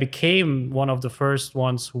PDI became one of the first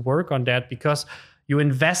ones who work on that, because you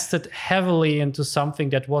invested heavily into something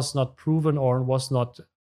that was not proven or was not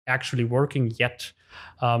actually working yet.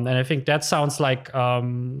 And I think that sounds like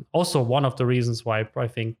also one of the reasons why I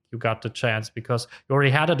think you got the chance, because you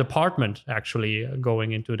already had a department actually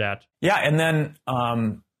going into that. Yeah, and then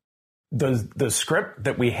the script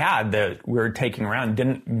that we had that we were taking around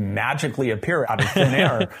didn't magically appear out of thin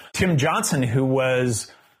air. Tim Johnson, who was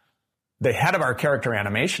the head of our character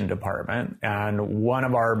animation department and one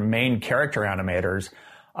of our main character animators,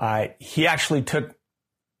 he actually took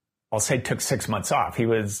 6 months off. He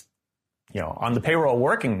was on the payroll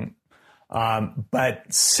working, but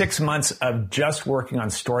 6 months of just working on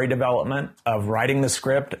story development, of writing the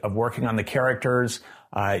script, of working on the characters,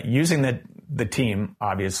 using the team,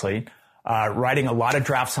 obviously, writing a lot of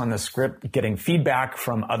drafts on the script, getting feedback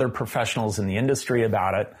from other professionals in the industry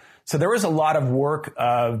about it. So there was a lot of work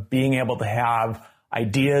of being able to have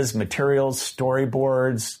ideas, materials,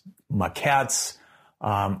 storyboards, maquettes,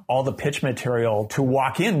 all the pitch material to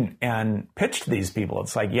walk in and pitch to these people.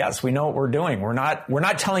 It's like, yes, we know what we're doing. We're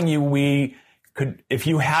not telling you we could, if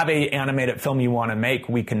you have a animated film you want to make,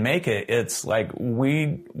 we can make it. It's like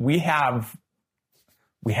we have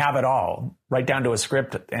it all right down to a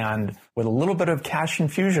script, and with a little bit of cash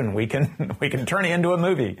infusion, we can turn it into a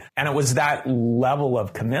movie. And it was that level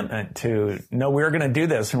of commitment to, no, we're going to do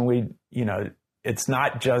this. And it's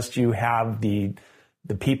not just you have the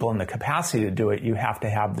people and the capacity to do it. You have to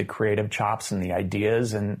have the creative chops and the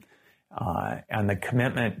ideas and the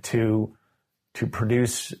commitment to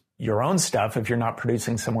produce your own stuff if you're not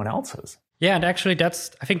producing someone else's. Yeah, and actually I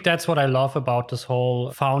think that's what I love about this whole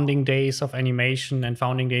founding days of animation and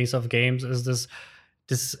founding days of games is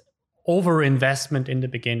this over-investment in the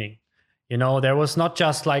beginning. There was not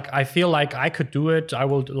just like, I feel like I could do it. I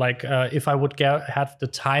will if I would have the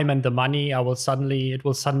time and the money, it will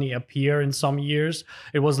suddenly appear in some years.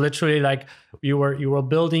 It was literally like you were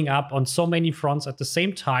building up on so many fronts at the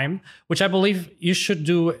same time, which I believe you should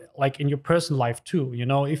do like in your personal life too.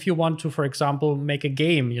 If you want to, for example, make a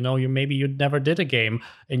game, you never did a game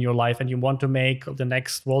in your life and you want to make the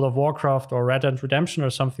next World of Warcraft or Red Dead Redemption or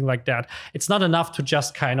something like that. It's not enough to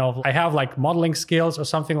just I have like modeling skills or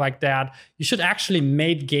something like that. You should actually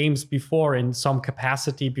made games before in some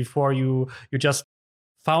capacity before you just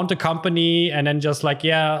found a company and then just like,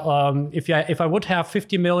 if I would have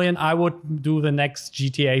 50 million, I would do the next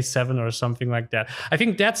GTA 7 or something like that. I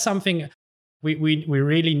think that's something we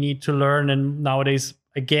really need to learn. And nowadays,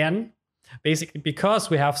 again, basically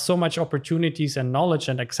because we have so much opportunities and knowledge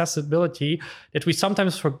and accessibility that we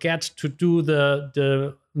sometimes forget to do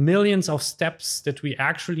the millions of steps that we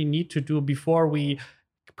actually need to do before we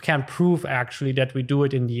can prove actually that we do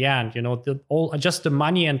it in the end. Just the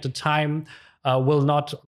money and the time will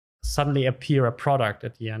not suddenly appear a product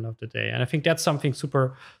at the end of the day. And I think that's something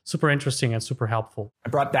super, super interesting and super helpful. I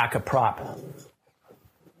brought back a prop.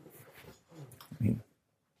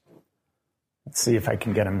 Let's see if I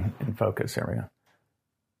can get him in focus. There we go.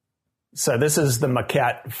 So this is the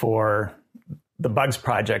maquette for the Bugs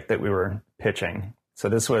project that we were pitching. So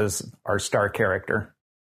this was our star character.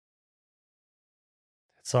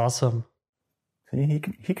 That's awesome. He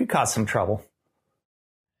could cause some trouble.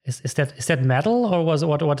 Is that metal, or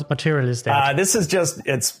what material is that? This is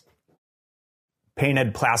it's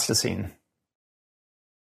painted plasticine.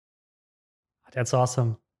 That's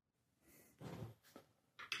awesome.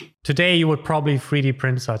 Today you would probably 3D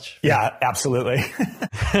print such. Yeah, absolutely.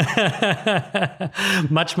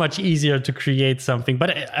 Much easier to create something.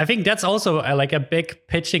 But I think that's also like a big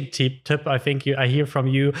pitching tip I think I hear from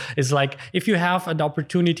you is like, if you have an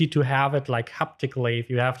opportunity to have it like haptically,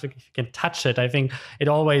 if you can touch it, I think it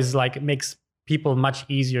always like makes people much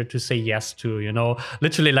easier to say yes to,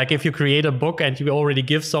 literally, like if you create a book and you already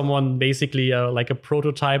give someone basically like a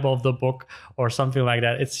prototype of the book or something like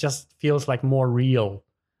that, it just feels like more real.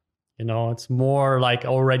 It's more like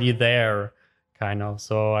already there, kind of.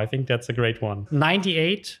 So I think that's a great one.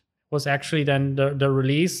 98 was actually then the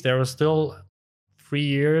release. There was still 3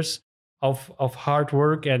 years of hard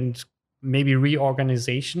work and maybe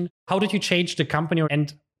reorganization. How did you change the company,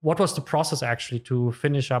 and what was the process actually to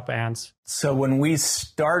finish up Ants? So when we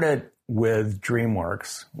started with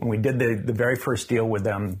DreamWorks, when we did the very first deal with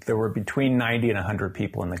them, there were between 90 and 100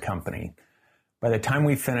 people in the company. By the time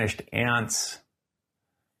we finished Ants,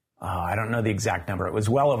 I don't know the exact number. It was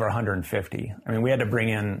well over 150. I mean, we had to bring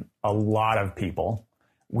in a lot of people,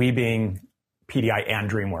 we being PDI and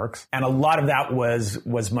DreamWorks. And a lot of that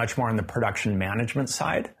was much more on the production management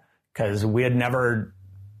side, because we had never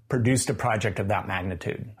produced a project of that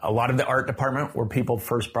magnitude. A lot of the art department were people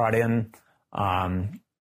first brought in. A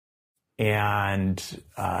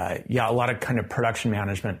lot of kind of production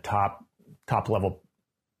management, top level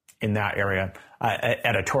in that area,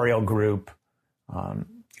 editorial group,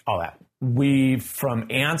 all that. From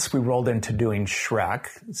Ants, we rolled into doing Shrek.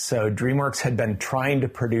 So DreamWorks had been trying to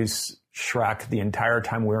produce Shrek the entire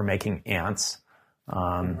time we were making Ants.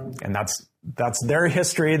 And that's their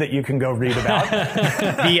history that you can go read about.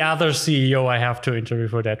 The other CEO I have to interview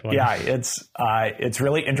for that one. Yeah, it's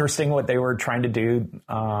really interesting what they were trying to do.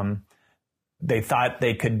 They thought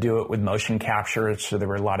they could do it with motion capture, so there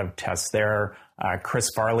were a lot of tests there. Chris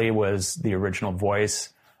Farley was the original voice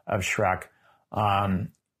of Shrek.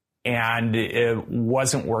 And it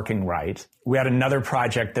wasn't working right. We had another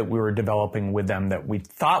project that we were developing with them that we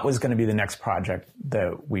thought was going to be the next project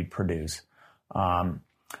that we'd produce.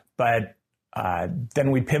 But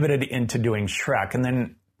then we pivoted into doing Shrek. And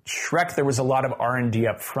then Shrek, there was a lot of R&D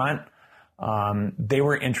up front. They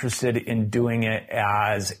were interested in doing it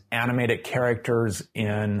as animated characters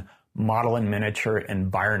in model and miniature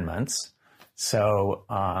environments. So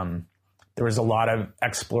there was a lot of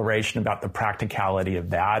exploration about the practicality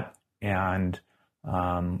of that. And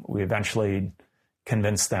we eventually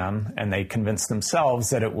convinced them, and they convinced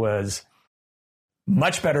themselves, that it was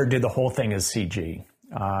much better to do the whole thing as CG.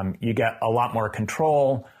 You get a lot more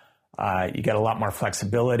control, you get a lot more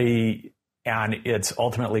flexibility, and it's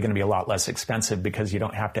ultimately going to be a lot less expensive because you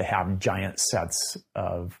don't have to have giant sets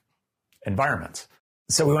of environments.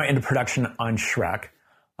 So we went into production on Shrek.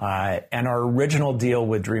 And our original deal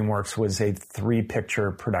with DreamWorks was a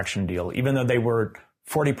 3-picture production deal, even though they were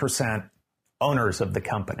 40% owners of the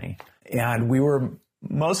company. And we were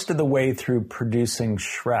most of the way through producing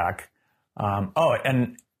Shrek.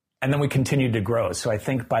 And then we continued to grow. So I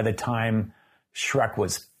think by the time Shrek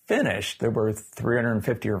was finished, there were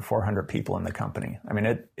 350 or 400 people in the company. I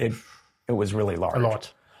mean, it was really large. A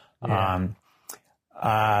lot. Yeah.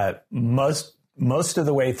 Most of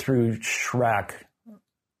the way through Shrek,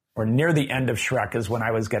 or near the end of Shrek, is when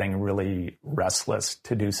I was getting really restless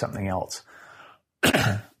to do something else.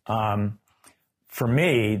 For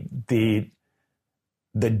me, the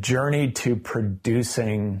journey to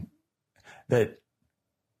producing the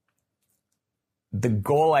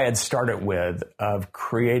goal I had started with of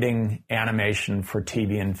creating animation for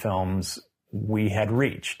TV and films, we had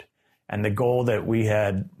reached. And the goal that we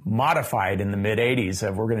had modified in the mid-'80s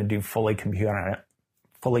of we're going to do fully computer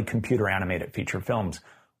animated feature films,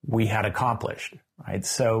 we had accomplished, right?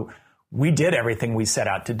 So we did everything we set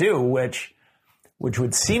out to do, which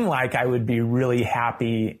would seem like I would be really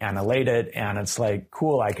happy and elated, and it's like,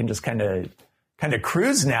 cool, I can just kind of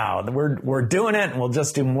cruise now. We're doing it, and we'll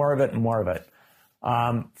just do more of it and more of it.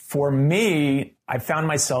 For me, I found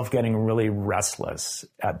myself getting really restless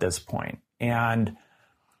at this point. And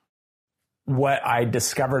what I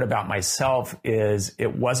discovered about myself is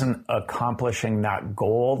it wasn't accomplishing that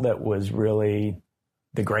goal that was really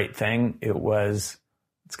the great thing. It was,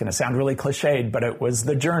 it's going to sound really cliched, but it was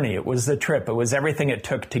the journey. It was the trip. It was everything it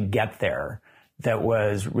took to get there that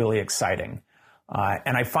was really exciting.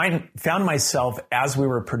 And I found myself as we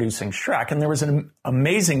were producing Shrek, and there was an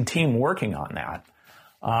amazing team working on that,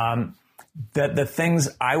 that the things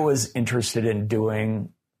I was interested in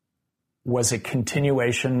doing was a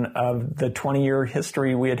continuation of the 20-year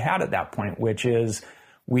history we had at that point, which is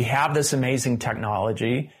we have this amazing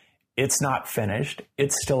technology. It's not finished.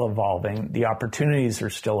 It's still evolving. The opportunities are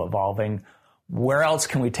still evolving. Where else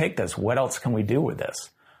can we take this? What else can we do with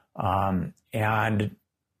this? And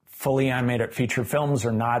fully animated feature films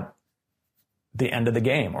are not the end of the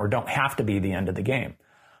game, or don't have to be the end of the game.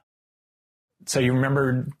 So you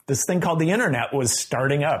remember this thing called the internet was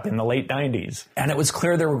starting up in the late 90s. And it was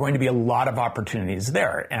clear there were going to be a lot of opportunities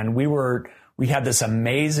there. And we had this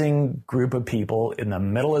amazing group of people in the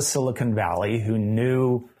middle of Silicon Valley who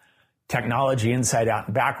knew technology inside out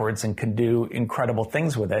and backwards and could do incredible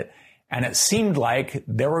things with it. And it seemed like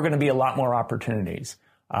there were going to be a lot more opportunities.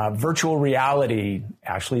 Virtual reality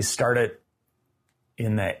actually started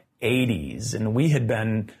in the 80s, and we had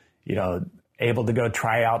been, able to go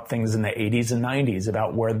try out things in the 80s and 90s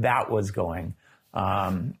about where that was going.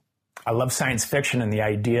 I love science fiction, and the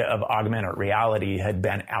idea of augmented reality had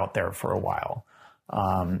been out there for a while.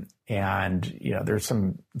 There's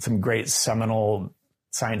some great seminal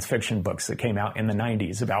science fiction books that came out in the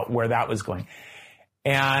 90s about where that was going.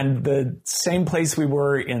 And the same place we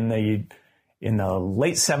were in the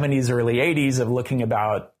late 70s, early 80s of looking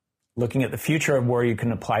at the future of where you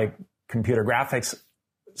can apply computer graphics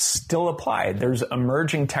still applied. There's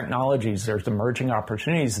emerging technologies, there's emerging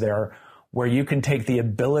opportunities there where you can take the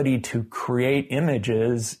ability to create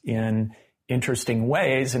images in interesting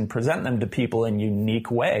ways and present them to people in unique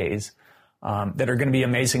ways that are going to be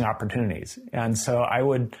amazing opportunities. And so I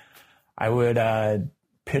would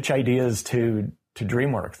pitch ideas to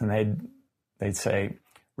DreamWorks, and they'd say,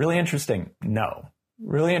 really interesting, no.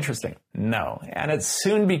 Really interesting, no. And it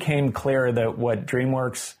soon became clear that what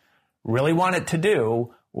DreamWorks really wanted to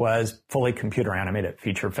do was fully computer animated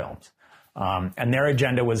feature films. And their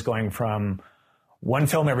agenda was going from one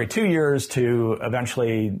film every 2 years to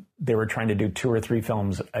eventually they were trying to do 2 or 3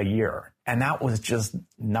 films a year. And that was just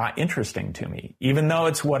not interesting to me. Even though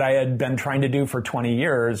it's what I had been trying to do for 20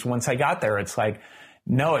 years, once I got there, it's like,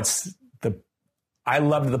 no, I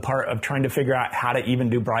loved the part of trying to figure out how to even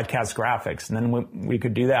do broadcast graphics. And then when we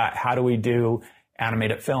could do that, how do we do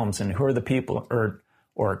animated films, and who are the people,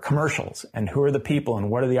 or commercials, and who are the people,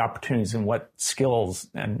 and what are the opportunities, and what skills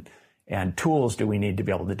and tools do we need to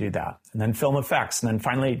be able to do that? And then film effects, and then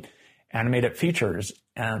finally animated features.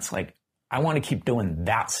 And it's like, I want to keep doing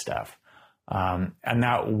that stuff. And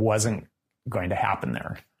that wasn't going to happen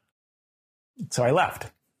there. So I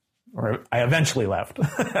left, or I eventually left.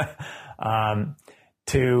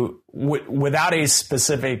 Without a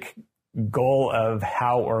specific goal of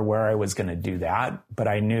how or where I was going to do that. But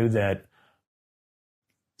I knew that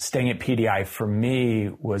staying at PDI for me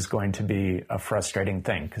was going to be a frustrating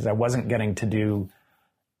thing, because I wasn't getting to do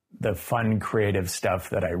the fun, creative stuff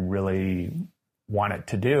that I really wanted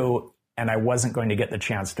to do. And I wasn't going to get the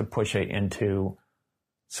chance to push it into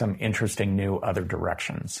some interesting new other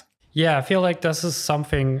directions. Yeah, I feel like this is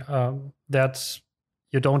something that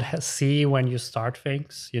you don't see when you start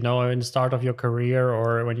things, in the start of your career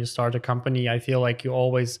or when you start a company. I feel like you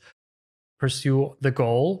always pursue the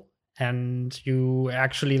goal, and you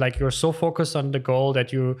actually, you're so focused on the goal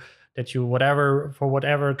that you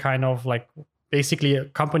whatever kind of, basically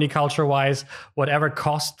company culture wise, whatever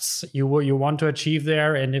costs you want to achieve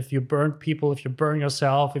there. And if you burn people, if you burn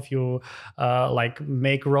yourself, if you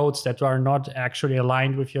make roads that are not actually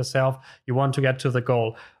aligned with yourself, you want to get to the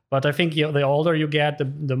goal. But I think the older you get,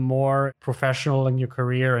 the more professional in your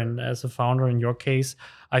career, and as a founder in your case,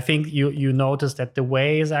 I think you notice that the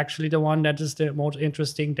way is actually the one that is the most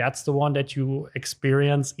interesting. That's the one that you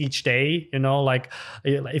experience each day.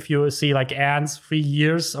 If you see ants 3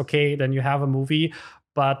 years, okay, then you have a movie.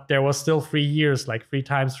 But there was still 3 years, 3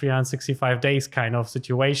 times 365 days kind of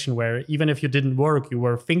situation where even if you didn't work, you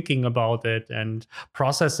were thinking about it and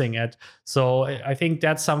processing it. So I think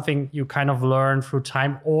that's something you kind of learn through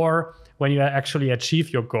time, or when you actually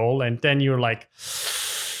achieve your goal, and then you're like,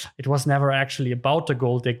 it was never actually about the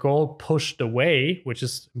goal. The goal pushed the way, which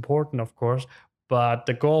is important, of course, but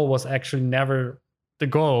the goal was actually never the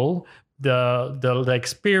goal. the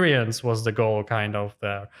experience was the goal kind of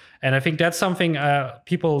there. And I think that's something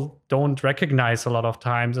people don't recognize a lot of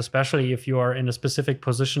times, especially if you are in a specific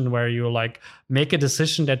position where you like make a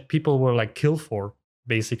decision that people will like kill for,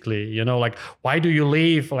 basically, you know, like why do you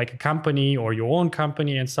leave like a company or your own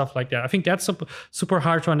company and stuff like that. I think that's super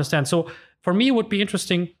hard to understand. So for me, it would be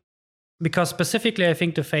interesting, because specifically, I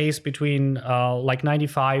think the phase between like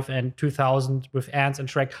 95 and 2000 with Ants and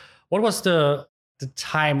Shrek, what was the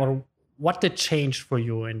time, or what did change for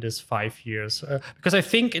you in this 5 years? Because I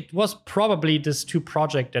think it was probably this two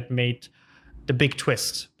project that made the big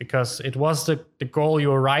twist, because it was the goal.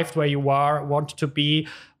 You arrived where you wanted to be,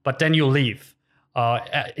 but then you leave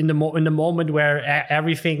in the moment where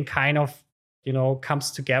everything kind of, you know,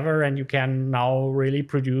 comes together, and you can now really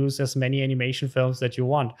produce as many animation films that you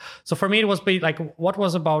want. So for me, it was like, what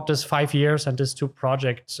was about this 5 years and these two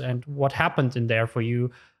projects, and what happened in there for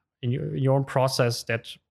you in your own process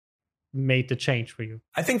that made the change for you?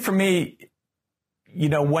 I think for me, you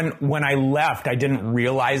know, when I left, I didn't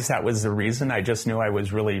realize that was the reason. I just knew I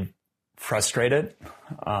was really frustrated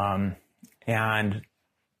and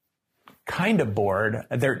kind of bored.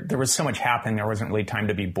 There was so much happening. There wasn't really time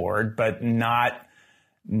to be bored, but not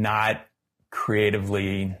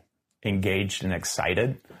creatively engaged and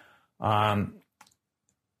excited. So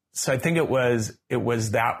I think it was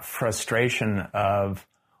that frustration of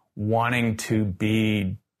wanting to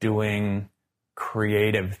be doing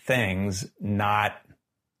creative things, not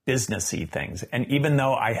businessy things. And even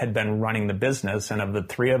though I had been running the business, and of the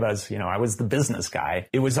three of us, you know, I was the business guy,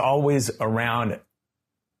 it was always around,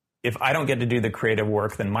 if I don't get to do the creative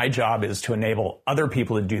work, then my job is to enable other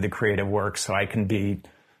people to do the creative work so I can be,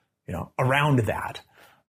 you know, around that.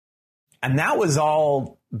 And that was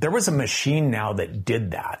all, there was a machine now that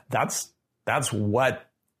did that. That's what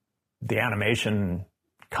the animation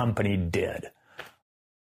company did.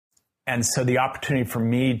 And so the opportunity for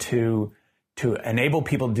me to enable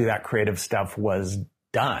people to do that creative stuff was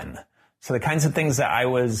done. So the kinds of things that I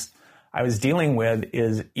was dealing with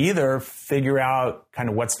is either figure out kind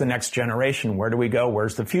of what's the next generation, where do we go,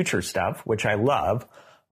 where's the future stuff, which I love,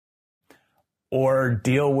 or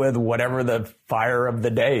deal with whatever the fire of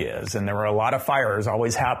the day is. And there were a lot of fires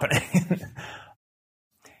always happening.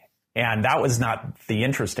 And that was not the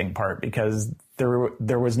interesting part, because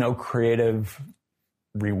there was no creative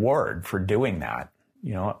reward for doing that,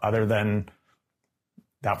 you know, other than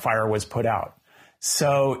that fire was put out.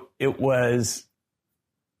 So it was,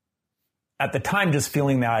 at the time, just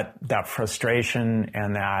feeling that frustration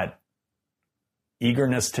and that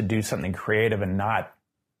eagerness to do something creative and not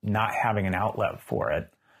having an outlet for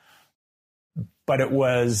it. But it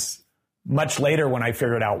was much later when I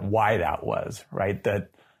figured out why that was, right? That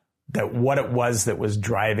what it was that was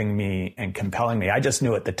driving me and compelling me. I just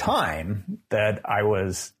knew at the time that I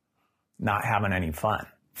was not having any fun.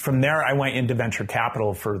 From there, I went into venture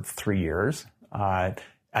capital for 3 years.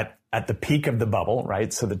 At the peak of the bubble,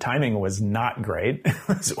 right? So the timing was not great. I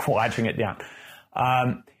was watching it down.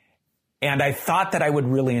 And I thought that I would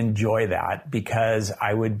really enjoy that, because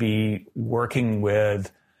I would be working with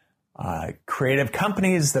creative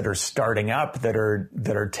companies that are starting up, that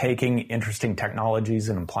are taking interesting technologies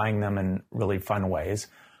and applying them in really fun ways.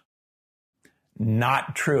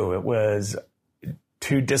 Not true. It was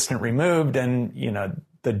too distant removed, and, you know,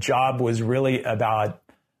 the job was really about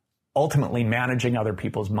ultimately managing other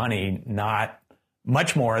people's money, not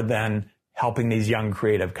much more than helping these young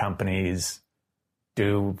creative companies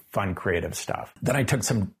do fun creative stuff. Then I took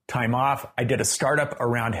some time off. I did a startup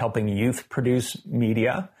around helping youth produce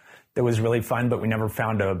media that was really fun, but we never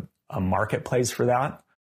found a marketplace for that.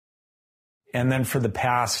 And then for the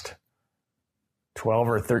past 12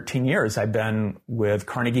 or 13 years, I've been with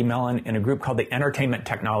Carnegie Mellon in a group called the Entertainment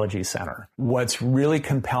Technology Center. What's really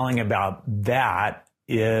compelling about that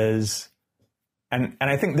is, and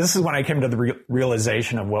I think this is when I came to the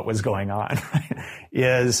realization of what was going on,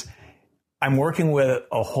 is I'm working with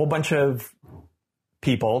a whole bunch of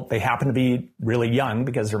people. They happen to be really young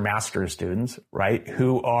because they're master's students, right?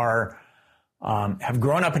 Who are, have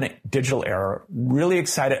grown up in a digital era, really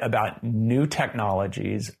excited about new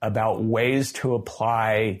technologies, about ways to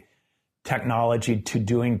apply technology to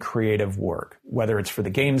doing creative work, whether it's for the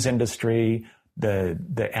games industry,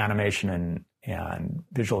 the animation and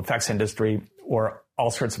visual effects industry, or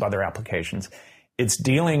all sorts of other applications. It's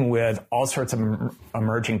dealing with all sorts of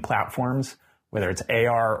emerging platforms, whether it's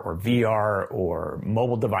AR or VR or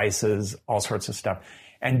mobile devices, all sorts of stuff.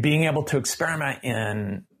 And being able to experiment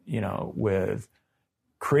in, you know, with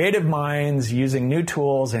creative minds, using new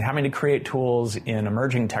tools and having to create tools in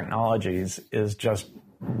emerging technologies is just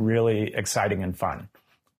really exciting and fun.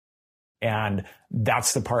 And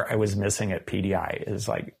that's the part I was missing at PDI, is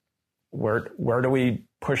like, where do we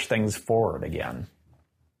push things forward again?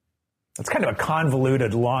 That's kind of a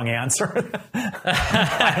convoluted, long answer.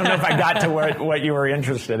 I don't know if I got to what you were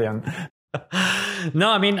interested in.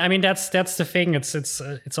 No, I mean that's the thing.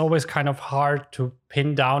 It's always kind of hard to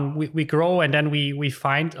pin down. We grow, and then we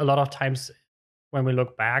find a lot of times when we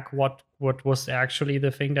look back what was actually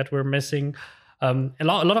the thing that we're missing. A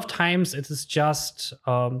lot of times it is just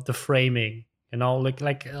the framing.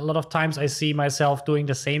 Like a lot of times I see myself doing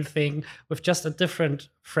the same thing with just a different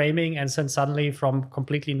framing, and then suddenly from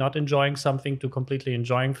completely not enjoying something to completely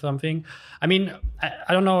enjoying something. I mean,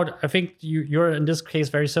 I don't know. I think you're in this case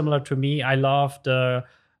very similar to me. I love the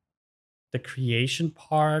creation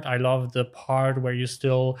part. I love the part where you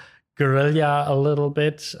still guerrilla a little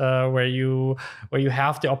bit, where you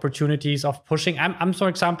have the opportunities of pushing. I'm for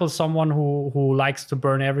example someone who likes to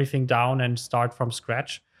burn everything down and start from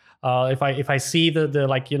scratch. If I see the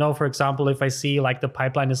like, for example, if I see like the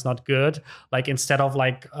pipeline is not good, like instead of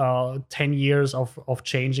like 10 years of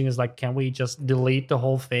changing, is like, can we just delete the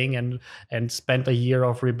whole thing and spend a year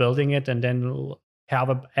of rebuilding it and then have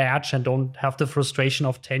an edge and don't have the frustration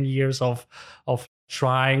of 10 years of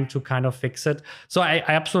trying to kind of fix it. So I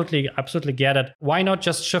absolutely get it. Why not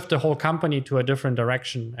just shift the whole company to a different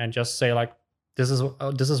direction and just say like, this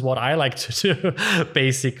is what I like to do,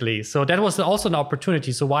 basically. So that was also an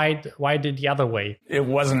opportunity. So why did the other way? It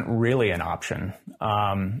wasn't really an option.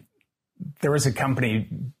 There was a company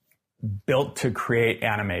built to create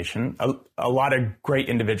animation. A lot of great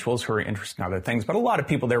individuals who were interested in other things, but a lot of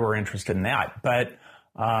people there were interested in that. But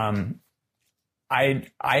I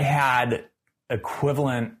had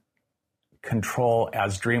equivalent control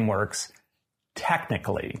as DreamWorks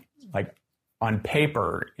technically, like on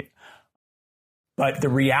paper. But the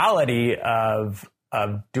reality of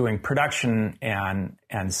doing production and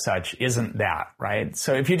such isn't that, right?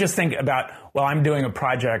 So if you just think about, well, I'm doing a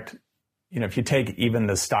project, if you take even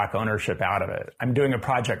the stock ownership out of it, I'm doing a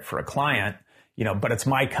project for a client, but it's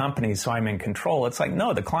my company, so I'm in control. It's like,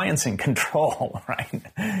 no, the client's in control, right?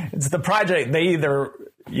 It's the project they either,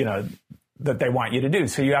 that they want you to do.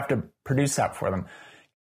 So you have to produce that for them.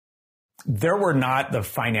 There were not the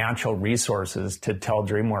financial resources to tell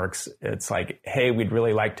DreamWorks, it's like, hey, we'd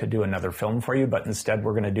really like to do another film for you, but instead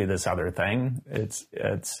we're going to do this other thing. It's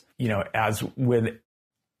as with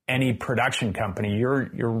any production company, you're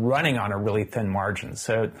running on a really thin margin.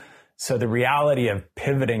 So the reality of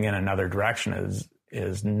pivoting in another direction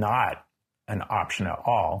is not an option at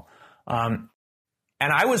all. And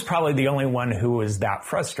I was probably the only one who was that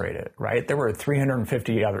frustrated, right? There were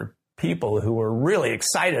 350 other people who were really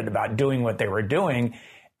excited about doing what they were doing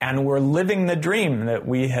and were living the dream that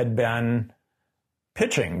we had been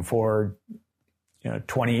pitching for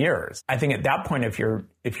 20 years. I think at that point, if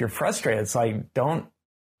you're frustrated, it's like, don't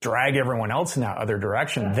drag everyone else in that other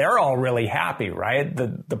direction. They're all really happy, right?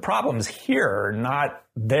 The problem's here, not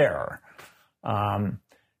there.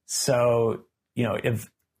 So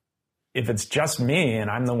if it's just me and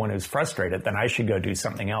I'm the one who's frustrated, then I should go do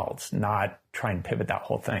something else, not try and pivot that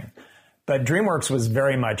whole thing. But DreamWorks was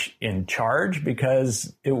very much in charge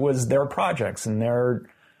because it was their projects and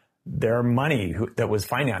their money that was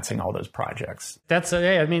financing all those projects. That's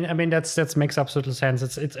I mean that makes absolute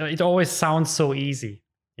sense. It always sounds so easy.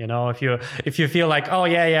 If you feel like, oh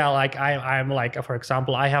yeah, like I'm like, for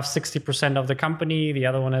example, I have 60% of the company, the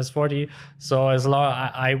other one has 40, so as long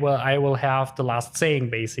I will have the last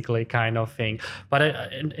saying, basically, kind of thing. But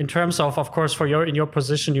in terms of course, in your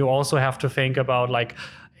position, you also have to think about like,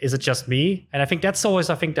 is it just me? And I think that's always,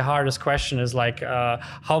 the hardest question is like,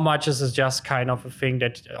 how much is it just kind of a thing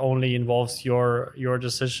that only involves your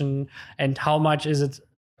decision, and how much is it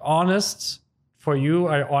honest for you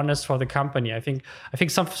or honest for the company? I think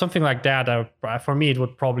something like that, for me, it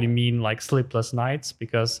would probably mean like sleepless nights,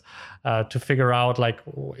 because to figure out like,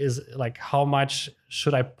 is like, how much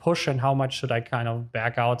should I push and how much should I kind of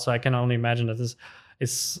back out? So I can only imagine that this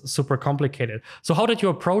is super complicated. So how did you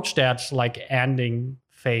approach that like ending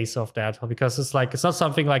phase of that? Because it's not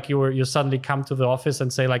something like you suddenly come to the office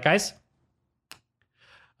and say like, guys,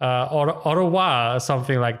 au revoir,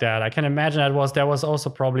 something like that. I can imagine there was also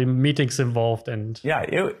probably meetings involved. And yeah,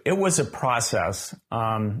 it was a process.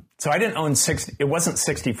 So I didn't own 60, it wasn't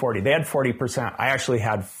 60-40. They had 40%. I actually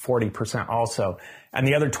had 40% also. And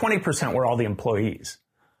the other 20% were all the employees.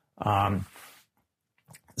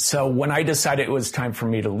 So when I decided it was time for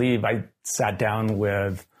me to leave, I sat down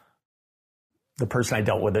with the person I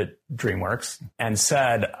dealt with at DreamWorks and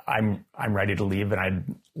said, I'm ready to leave and I'd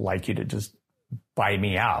like you to just buy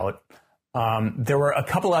me out. There were a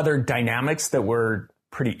couple other dynamics that were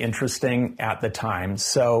pretty interesting at the time.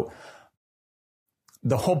 So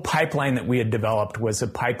the whole pipeline that we had developed was a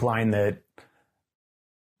pipeline that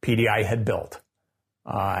PDI had built.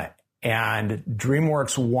 And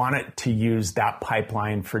DreamWorks wanted to use that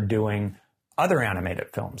pipeline for doing other animated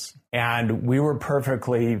films. And we were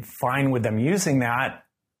perfectly fine with them using that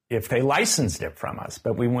if they licensed it from us,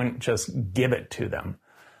 but we wouldn't just give it to them.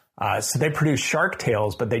 So they produced Shark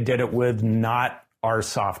Tales, but they did it with not our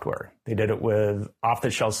software. They did it with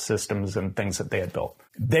off-the-shelf systems and things that they had built.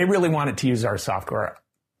 They really wanted to use our software.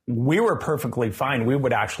 We were perfectly fine. We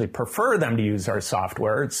would actually prefer them to use our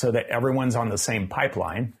software so that everyone's on the same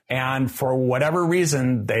pipeline. And for whatever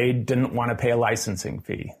reason, they didn't want to pay a licensing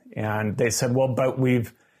fee. And they said, well, but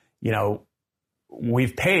we've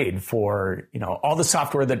paid for, all the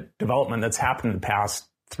software development that's happened in the past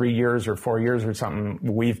 3 years or 4 years or something,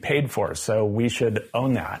 we've paid for, so we should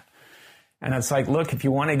own that. And it's like, look, if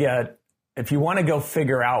you want to go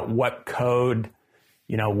figure out what code,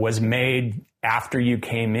 was made after you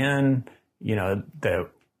came in,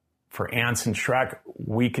 for Ants and Shrek,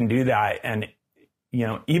 we can do that. And,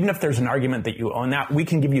 even if there's an argument that you own that, we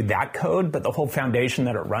can give you that code, but the whole foundation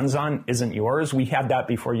that it runs on isn't yours. We had that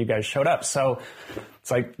before you guys showed up. So it's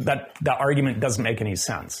like that argument doesn't make any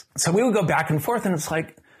sense. So we would go back and forth, and it's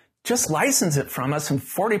like, just license it from us, and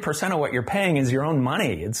 40% of what you're paying is your own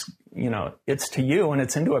money. It's, it's to you, and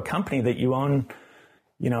it's into a company that you own,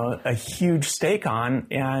 a huge stake on,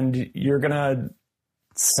 and you're going to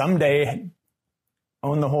someday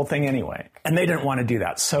own the whole thing anyway. And they didn't want to do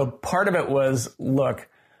that. So part of it was, look,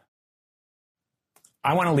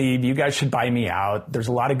 I want to leave. You guys should buy me out. There's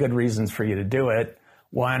a lot of good reasons for you to do it.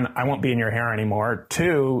 One, I won't be in your hair anymore.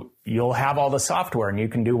 Two, you'll have all the software and you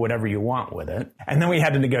can do whatever you want with it. And then we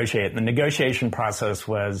had to negotiate. The negotiation process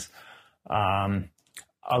was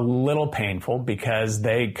a little painful because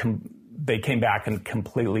they came back and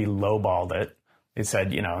completely lowballed it. They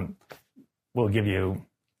said, we'll give you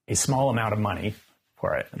a small amount of money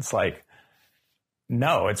for it. It's like,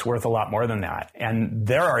 no, it's worth a lot more than that. And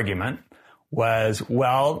their argument was,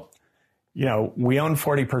 well, we own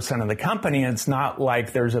 40% of the company. It's not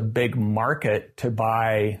like there's a big market to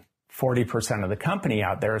buy 40% of the company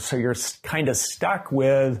out there. So you're kind of stuck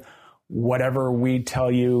with whatever we tell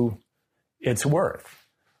you it's worth.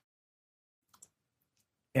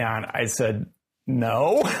 And I said,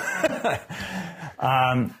 no.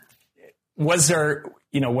 Was there,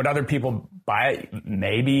 would other people buy it?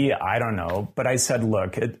 Maybe, I don't know. But I said,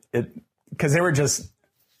 look, because they were just,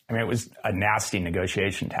 it was a nasty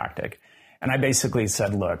negotiation tactic. And I basically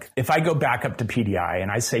said, look, if I go back up to PDI and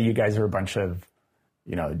I say you guys are a bunch of,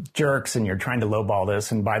 jerks and you're trying to lowball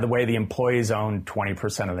this. And by the way, the employees own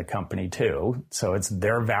 20% of the company too. So it's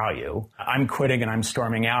their value. I'm quitting and I'm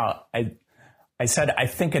storming out. I said, I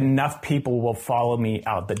think enough people will follow me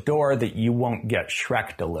out the door that you won't get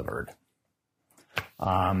Shrek delivered.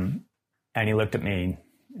 And he looked at me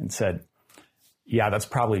and said, yeah, that's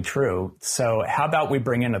probably true. So how about we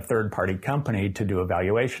bring in a third-party company to do a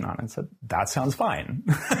valuation on it? I said, that sounds fine.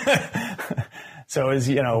 So as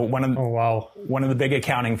one of the big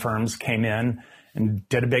accounting firms came in and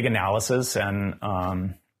did a big analysis and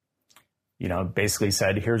basically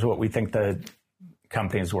said, here's what we think the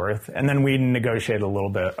company is worth. And then we negotiated a little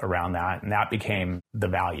bit around that, and that became the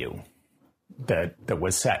value that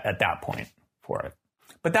was set at that point for it.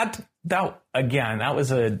 But that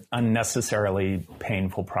was an unnecessarily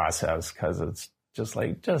painful process because it's just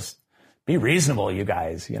like, just be reasonable, you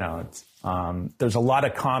guys. There's a lot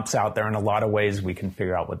of comps out there and a lot of ways we can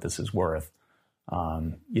figure out what this is worth.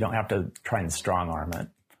 You don't have to try and strong arm it.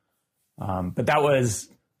 But that was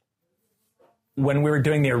when we were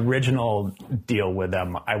doing the original deal with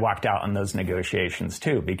them. I walked out on those negotiations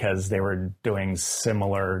too because they were doing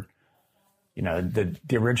similar.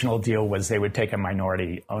 The original deal was they would take a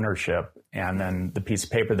minority ownership, and then the piece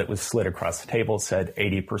of paper that was slid across the table said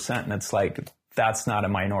 80%. And it's like, that's not a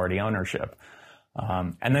minority ownership.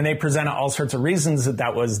 And then they presented all sorts of reasons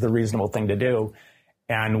that was the reasonable thing to do.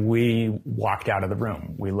 And we walked out of the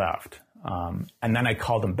room. We left. And then I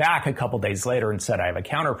called them back a couple days later and said, I have a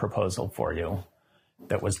counter proposal for you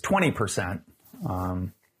that was 20%.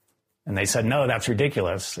 And they said, no, that's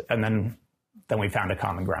ridiculous. And then we found a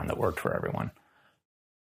common ground that worked for everyone.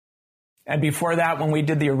 And before that, when we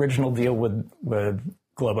did the original deal with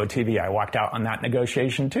Globo TV, I walked out on that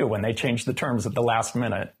negotiation too, when they changed the terms at the last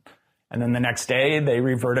minute. And then the next day, they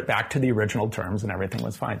reverted back to the original terms and everything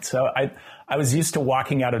was fine. So I was used to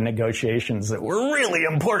walking out of negotiations that were really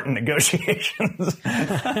important negotiations.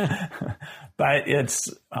 But it's,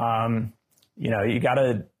 you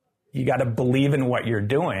gotta believe in what you're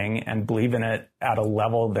doing and believe in it at a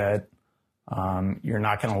level that you're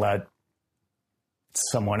not going to let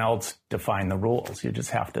someone else define the rules. You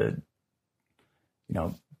just have to,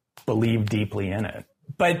 believe deeply in it.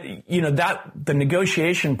 But, that the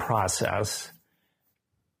negotiation process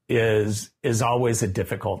is always a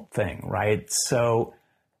difficult thing, right? So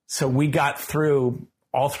we got through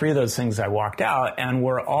all three of those things. I walked out, and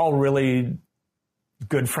we're all really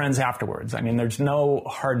good friends afterwards. I mean, there's no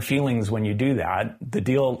hard feelings when you do that. The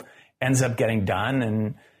deal ends up getting done,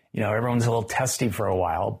 and, everyone's a little testy for a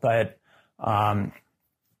while, but,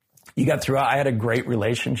 you got through. I had a great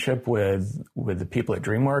relationship with the people at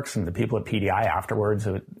DreamWorks and the people at PDI afterwards.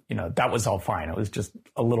 That was all fine. It was just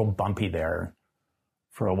a little bumpy there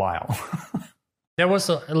for a while. There was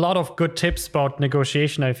a lot of good tips about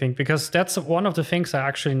negotiation, I think, because that's one of the things I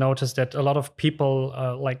actually noticed, that a lot of people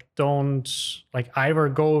don't either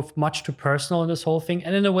go much too personal in this whole thing.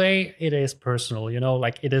 And in a way, it is personal,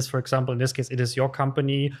 like it is, for example, in this case, it is your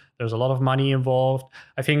company. There's a lot of money involved.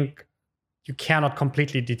 I think you cannot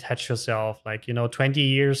completely detach yourself, 20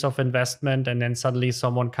 years of investment, and then suddenly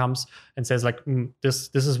someone comes and says this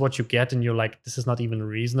is what you get, and you're like, this is not even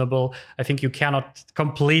reasonable. I think you cannot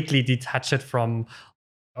completely detach it from,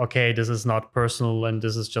 okay, this is not personal and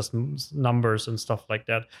this is just numbers and stuff like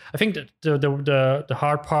that. I think that the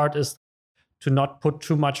hard part is to not put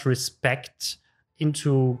too much respect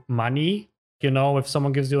into money. If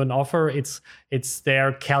someone gives you an offer, it's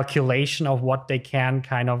their calculation of what they can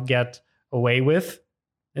kind of get away with.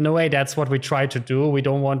 In a way, that's what we try to do. We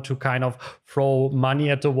don't want to kind of throw money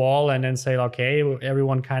at the wall and then say, okay,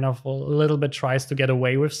 everyone kind of a little bit tries to get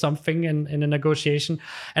away with something in a negotiation.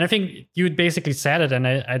 And I think you basically said it, and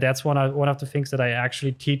that's one of the things that I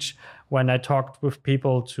actually teach when I talked with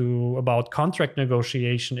people about contract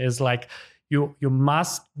negotiation is you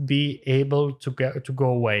must be able to go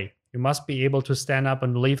away. You must be able to stand up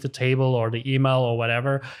and leave the table or the email or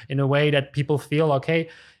whatever in a way that people feel, okay,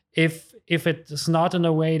 if it's not in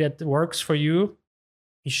a way that works for you,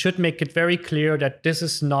 you should make it very clear that this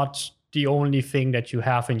is not the only thing that you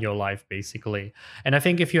have in your life, basically. And I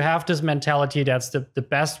think if you have this mentality, that's the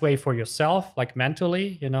best way for yourself,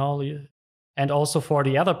 mentally, and also for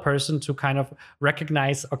the other person to kind of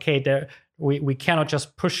recognize, okay, we cannot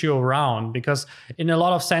just push you around, because in a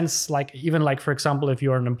lot of sense, for example, if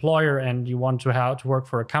you're an employer and you want to work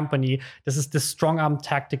for a company, this strong arm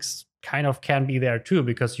tactics kind of can be there too,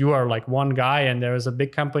 because you are one guy and there is a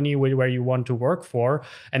big company where you want to work for,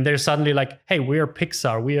 and they're suddenly hey, we are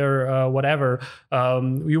Pixar, we are whatever,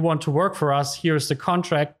 you want to work for us, here's the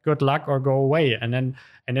contract, good luck or go away. And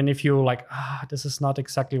then if you this is not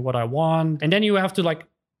exactly what I want, and then you have to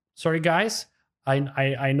sorry guys,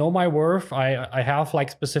 I know my worth, I have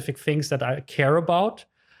specific things that I care about,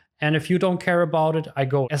 and if you don't care about it, I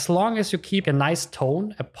go. As long as you keep a nice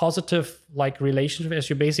tone, a positive relationship, as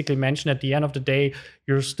you basically mentioned, at the end of the day,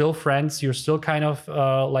 you're still friends. You're still kind of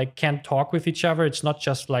can't talk with each other. It's not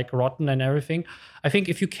just rotten and everything. I think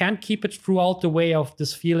if you can't keep it throughout the way of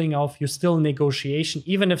this feeling of you're still in negotiation,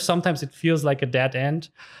 even if sometimes it feels like a dead end,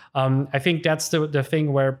 I think that's the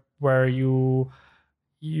thing where you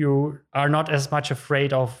are not as much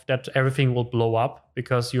afraid of that everything will blow up,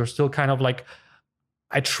 because you're still kind of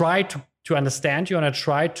I try to understand you and I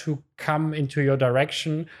try to come into your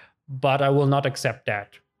direction, but I will not accept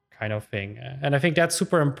that kind of thing. And I think that's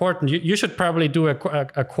super important. You should probably do a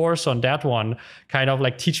course on that one, kind of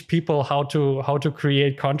teach people how to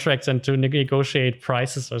create contracts and to negotiate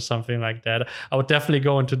prices or something like that. I would definitely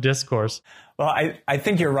go into this course. Well, I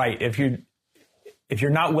think you're right. If you're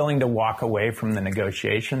not willing to walk away from the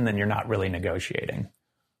negotiation, then you're not really negotiating,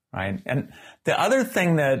 right? And the other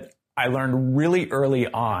thing that I learned really early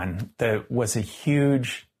on that was a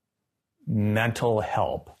huge mental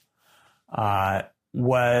help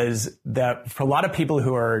was that for a lot of people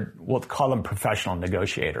who are, we'll call them professional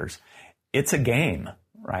negotiators, it's a game,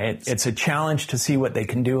 right? It's a challenge to see what they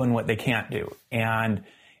can do and what they can't do. And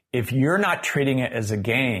if you're not treating it as a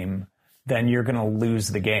game, then you're going to lose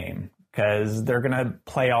the game, because they're going to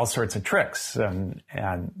play all sorts of tricks and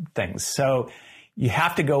things. So you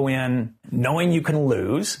have to go in knowing you can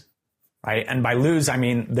lose, right? And by lose, I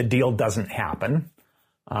mean the deal doesn't happen.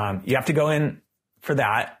 You have to go in for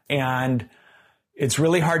that. And it's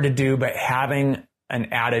really hard to do, but having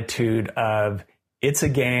an attitude of it's a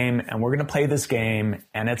game and we're going to play this game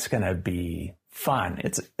and it's going to be fun.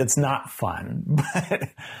 It's not fun,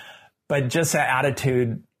 but just that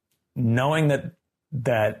attitude, knowing that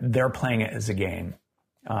they're playing it as a game.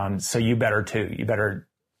 So you better too. You better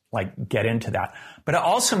get into that. But it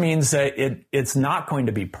also means that it's not going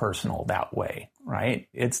to be personal that way, right?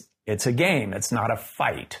 It's a game. It's not a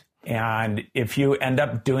fight. And if you end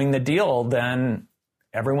up doing the deal, then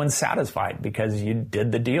everyone's satisfied because you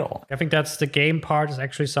did the deal. I think that's the game part is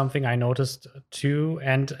actually something I noticed too.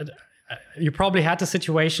 And you probably had the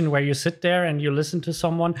situation where you sit there and you listen to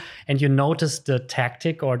someone and you notice the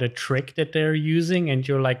tactic or the trick that they're using, and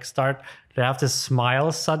you're like start to have this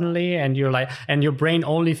smile suddenly, and you're like, and your brain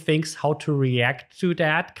only thinks how to react to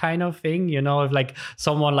that kind of thing. You know, if like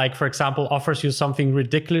someone like, for example, offers you something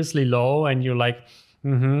ridiculously low and you're like,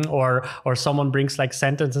 or someone brings like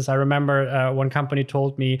sentences. I remember one company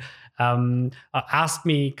told me, asked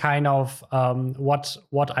me kind of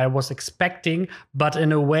what I was expecting, but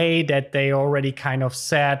in a way that they already kind of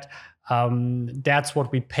said, that's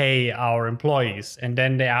what we pay our employees. And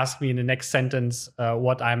then they asked me in the next sentence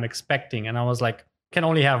what I'm expecting. And I was like, can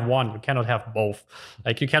only have one. You cannot have both.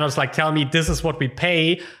 Like you cannot like tell me this is what we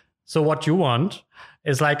pay, so what you want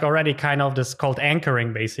is like already kind of this called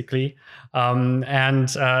anchoring basically.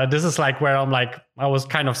 This is like where I'm like, I was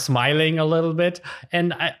kind of smiling a little bit.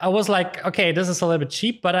 And I was like, okay, this is a little bit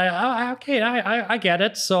cheap, but I get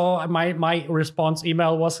it. So my response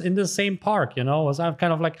email was in the same park, you know, was I'm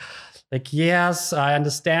kind of like, yes, I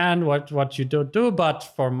understand what you do, but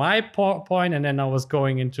for my point, and then I was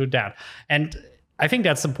going into that. And I think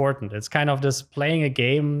that's important. It's kind of this playing a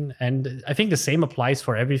game, and I think the same applies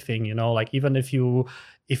for everything, you know, like even if you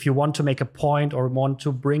want to make a point or want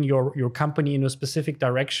to bring your company in a specific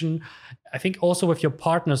direction, I think also with your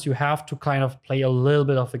partners, you have to kind of play a little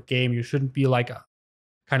bit of a game. You shouldn't be like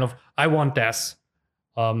kind of, I want this,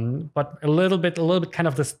 but a little bit kind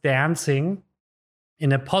of this dancing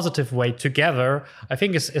in a positive way together, I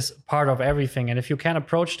think is part of everything. And if you can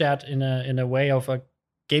approach that in a way of a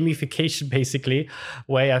gamification basically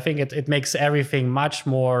way, I think it makes everything much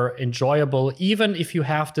more enjoyable. Even if you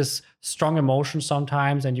have this strong emotion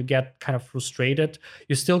sometimes and you get kind of frustrated,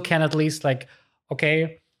 you still can at least like,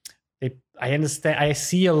 okay, I understand, I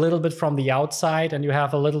see a little bit from the outside, and you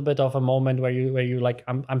have a little bit of a moment where you like,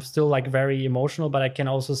 I'm still like very emotional, but I can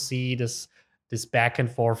also see this back and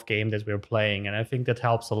forth game that we're playing. And I think that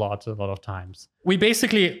helps a lot of times. We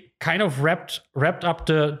basically kind of wrapped up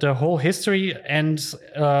the whole history. And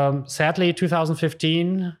sadly,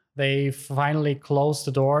 2015, they finally closed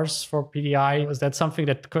the doors for PDI. Was that something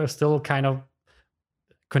that still kind of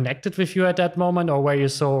connected with you at that moment? Or were you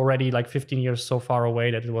so already like 15 years so far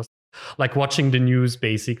away that it was like watching the news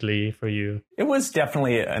basically for you? It was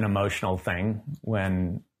definitely an emotional thing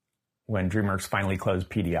when DreamWorks finally closed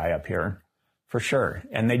PDI up here. For sure.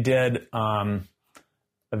 And they did a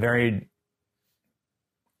very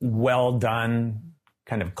well done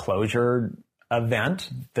kind of closure event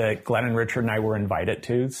that Glenn and Richard and I were invited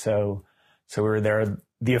to. So we were there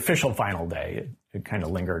the official final day. It kind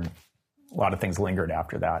of lingered. A lot of things lingered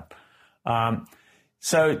after that.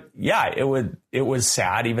 So yeah, it was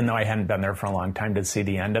sad, even though I hadn't been there for a long time, to see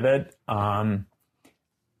the end of it.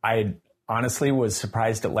 I honestly was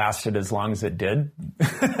surprised it lasted as long as it did.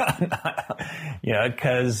 You know,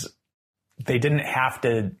 because they didn't have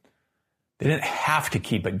to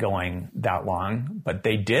keep it going that long, but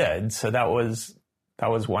they did. So that was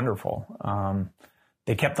wonderful.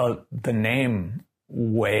 They kept the name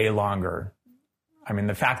way longer. I mean,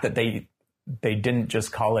 the fact that they didn't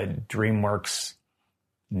just call it DreamWorks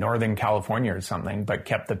Northern California or something, but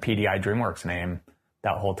kept the PDI DreamWorks name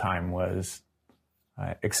that whole time was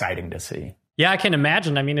exciting to see. Yeah, I can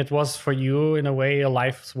imagine. I mean, it was for you in a way a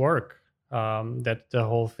life's work, that the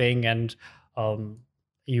whole thing. And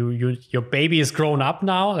your baby is grown up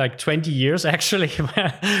now, like 20 years actually.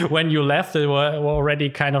 When you left, they were already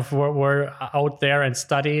kind of were out there and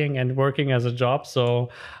studying and working as a job. So,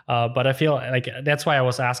 but I feel like that's why I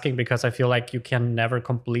was asking, because I feel like you can never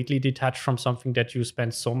completely detach from something that you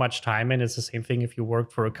spend so much time in. It's the same thing if you work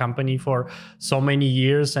for a company for so many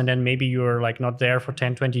years and then maybe you're like not there for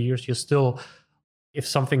 10, 20 years, you still, if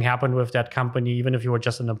something happened with that company, even if you were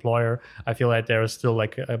just an employer, I feel like there is still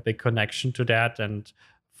like a big connection to that. And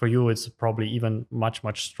for you, it's probably even much,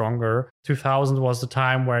 much stronger. 2000 was the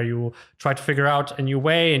time where you tried to figure out a new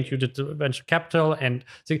way, and you did the venture capital. And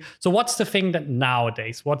so what's the thing that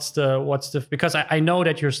nowadays, what's the, because I know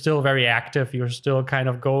that you're still very active. You're still kind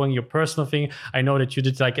of going your personal thing. I know that you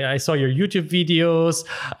did, like, I saw your YouTube videos.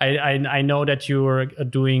 I know that you were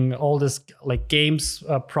doing all this like games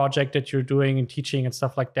project that you're doing and teaching and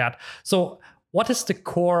stuff like that. So what is the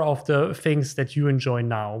core of the things that you enjoy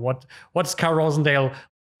now? What's Carl Rosendale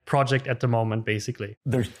project at the moment, basically?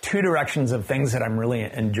 There's two directions of things that I'm really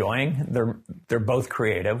enjoying. They're both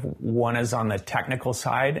creative. One is on the technical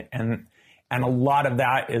side, and a lot of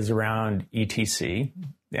that is around ETC,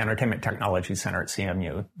 the Entertainment Technology Center at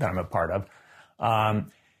CMU that I'm a part of.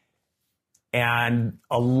 And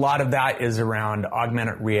a lot of that is around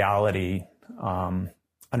augmented reality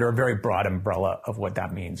under a very broad umbrella of what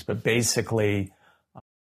that means. But basically,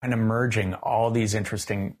 kind of merging all these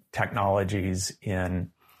interesting technologies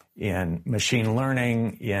in machine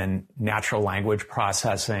learning, in natural language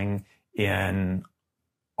processing, in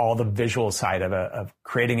all the visual side of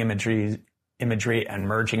creating imagery and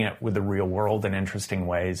merging it with the real world in interesting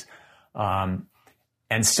ways. And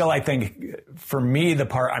still, I think for me, the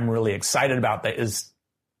part I'm really excited about that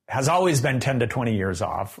has always been 10 to 20 years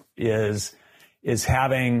off is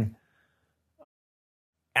having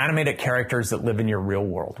animated characters that live in your real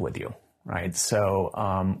world with you, right?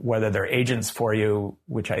 So whether they're agents for you,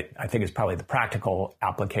 which I think is probably the practical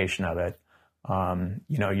application of it,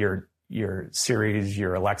 your Siris,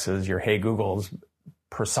 your Alexas, your Hey Googles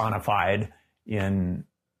personified in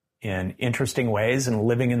interesting ways and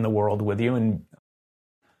living in the world with you. And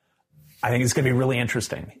I think it's going to be really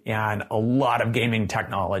interesting. And a lot of gaming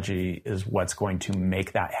technology is what's going to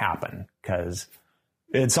make that happen, because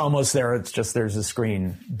it's almost there. It's just there's a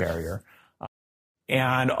screen barrier.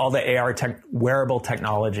 And all the AR wearable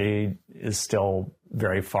technology is still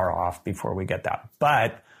very far off before we get that.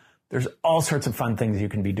 But there's all sorts of fun things you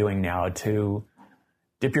can be doing now to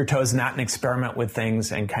dip your toes in that and experiment with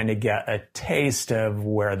things and kind of get a taste of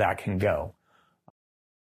where that can go.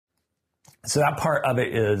 So that part of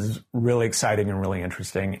it is really exciting and really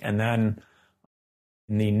interesting. And then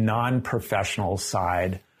in the non-professional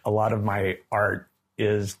side, a lot of my art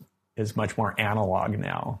is much more analog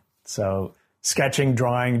now. So sketching,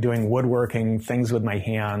 drawing, doing woodworking, things with my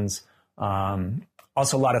hands.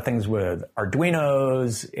 Also a lot of things with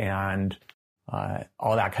Arduinos and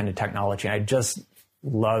all that kind of technology. I just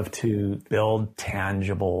love to build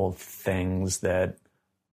tangible things that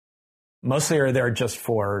mostly are there just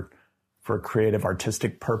for creative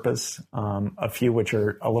artistic purpose. A few which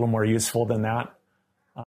are a little more useful than that.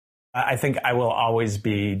 I think I will always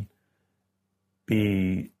be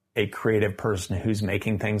a creative person who's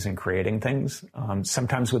making things and creating things,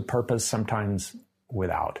 sometimes with purpose, sometimes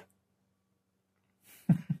without.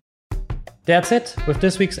 That's it with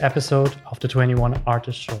this week's episode of the 21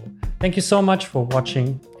 Artist Show. Thank you so much for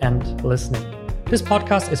watching and listening. This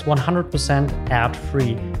podcast is 100%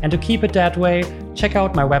 ad-free, and to keep it that way, check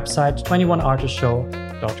out my website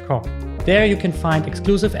 21artistshow.com. There you can find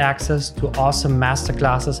exclusive access to awesome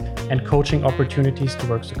masterclasses and coaching opportunities to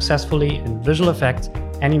work successfully in visual effects,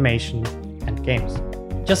 animation, and games.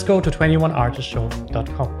 Just go to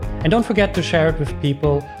 21artistshow.com. And don't forget to share it with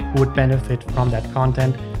people who would benefit from that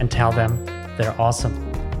content and tell them they're awesome.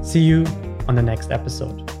 See you on the next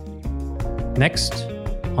episode. Next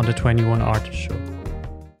on the 21 Artist Show.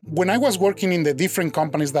 When I was working in the different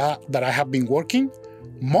companies that I have been working,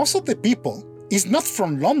 most of the people is not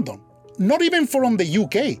from London, not even from the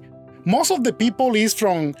UK. Most of the people is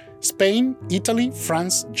from Spain, Italy,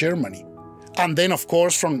 France, Germany. And then, of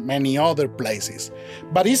course, from many other places.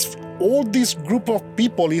 But it's all this group of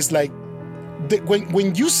people is like,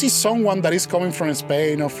 when you see someone that is coming from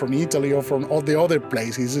Spain or from Italy or from all the other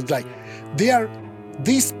places, it's like they are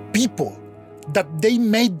these people that they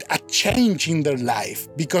made a change in their life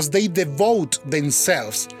because they devote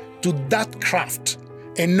themselves to that craft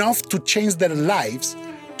enough to change their lives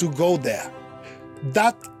to go there.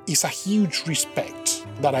 That is a huge respect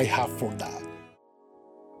that I have for that.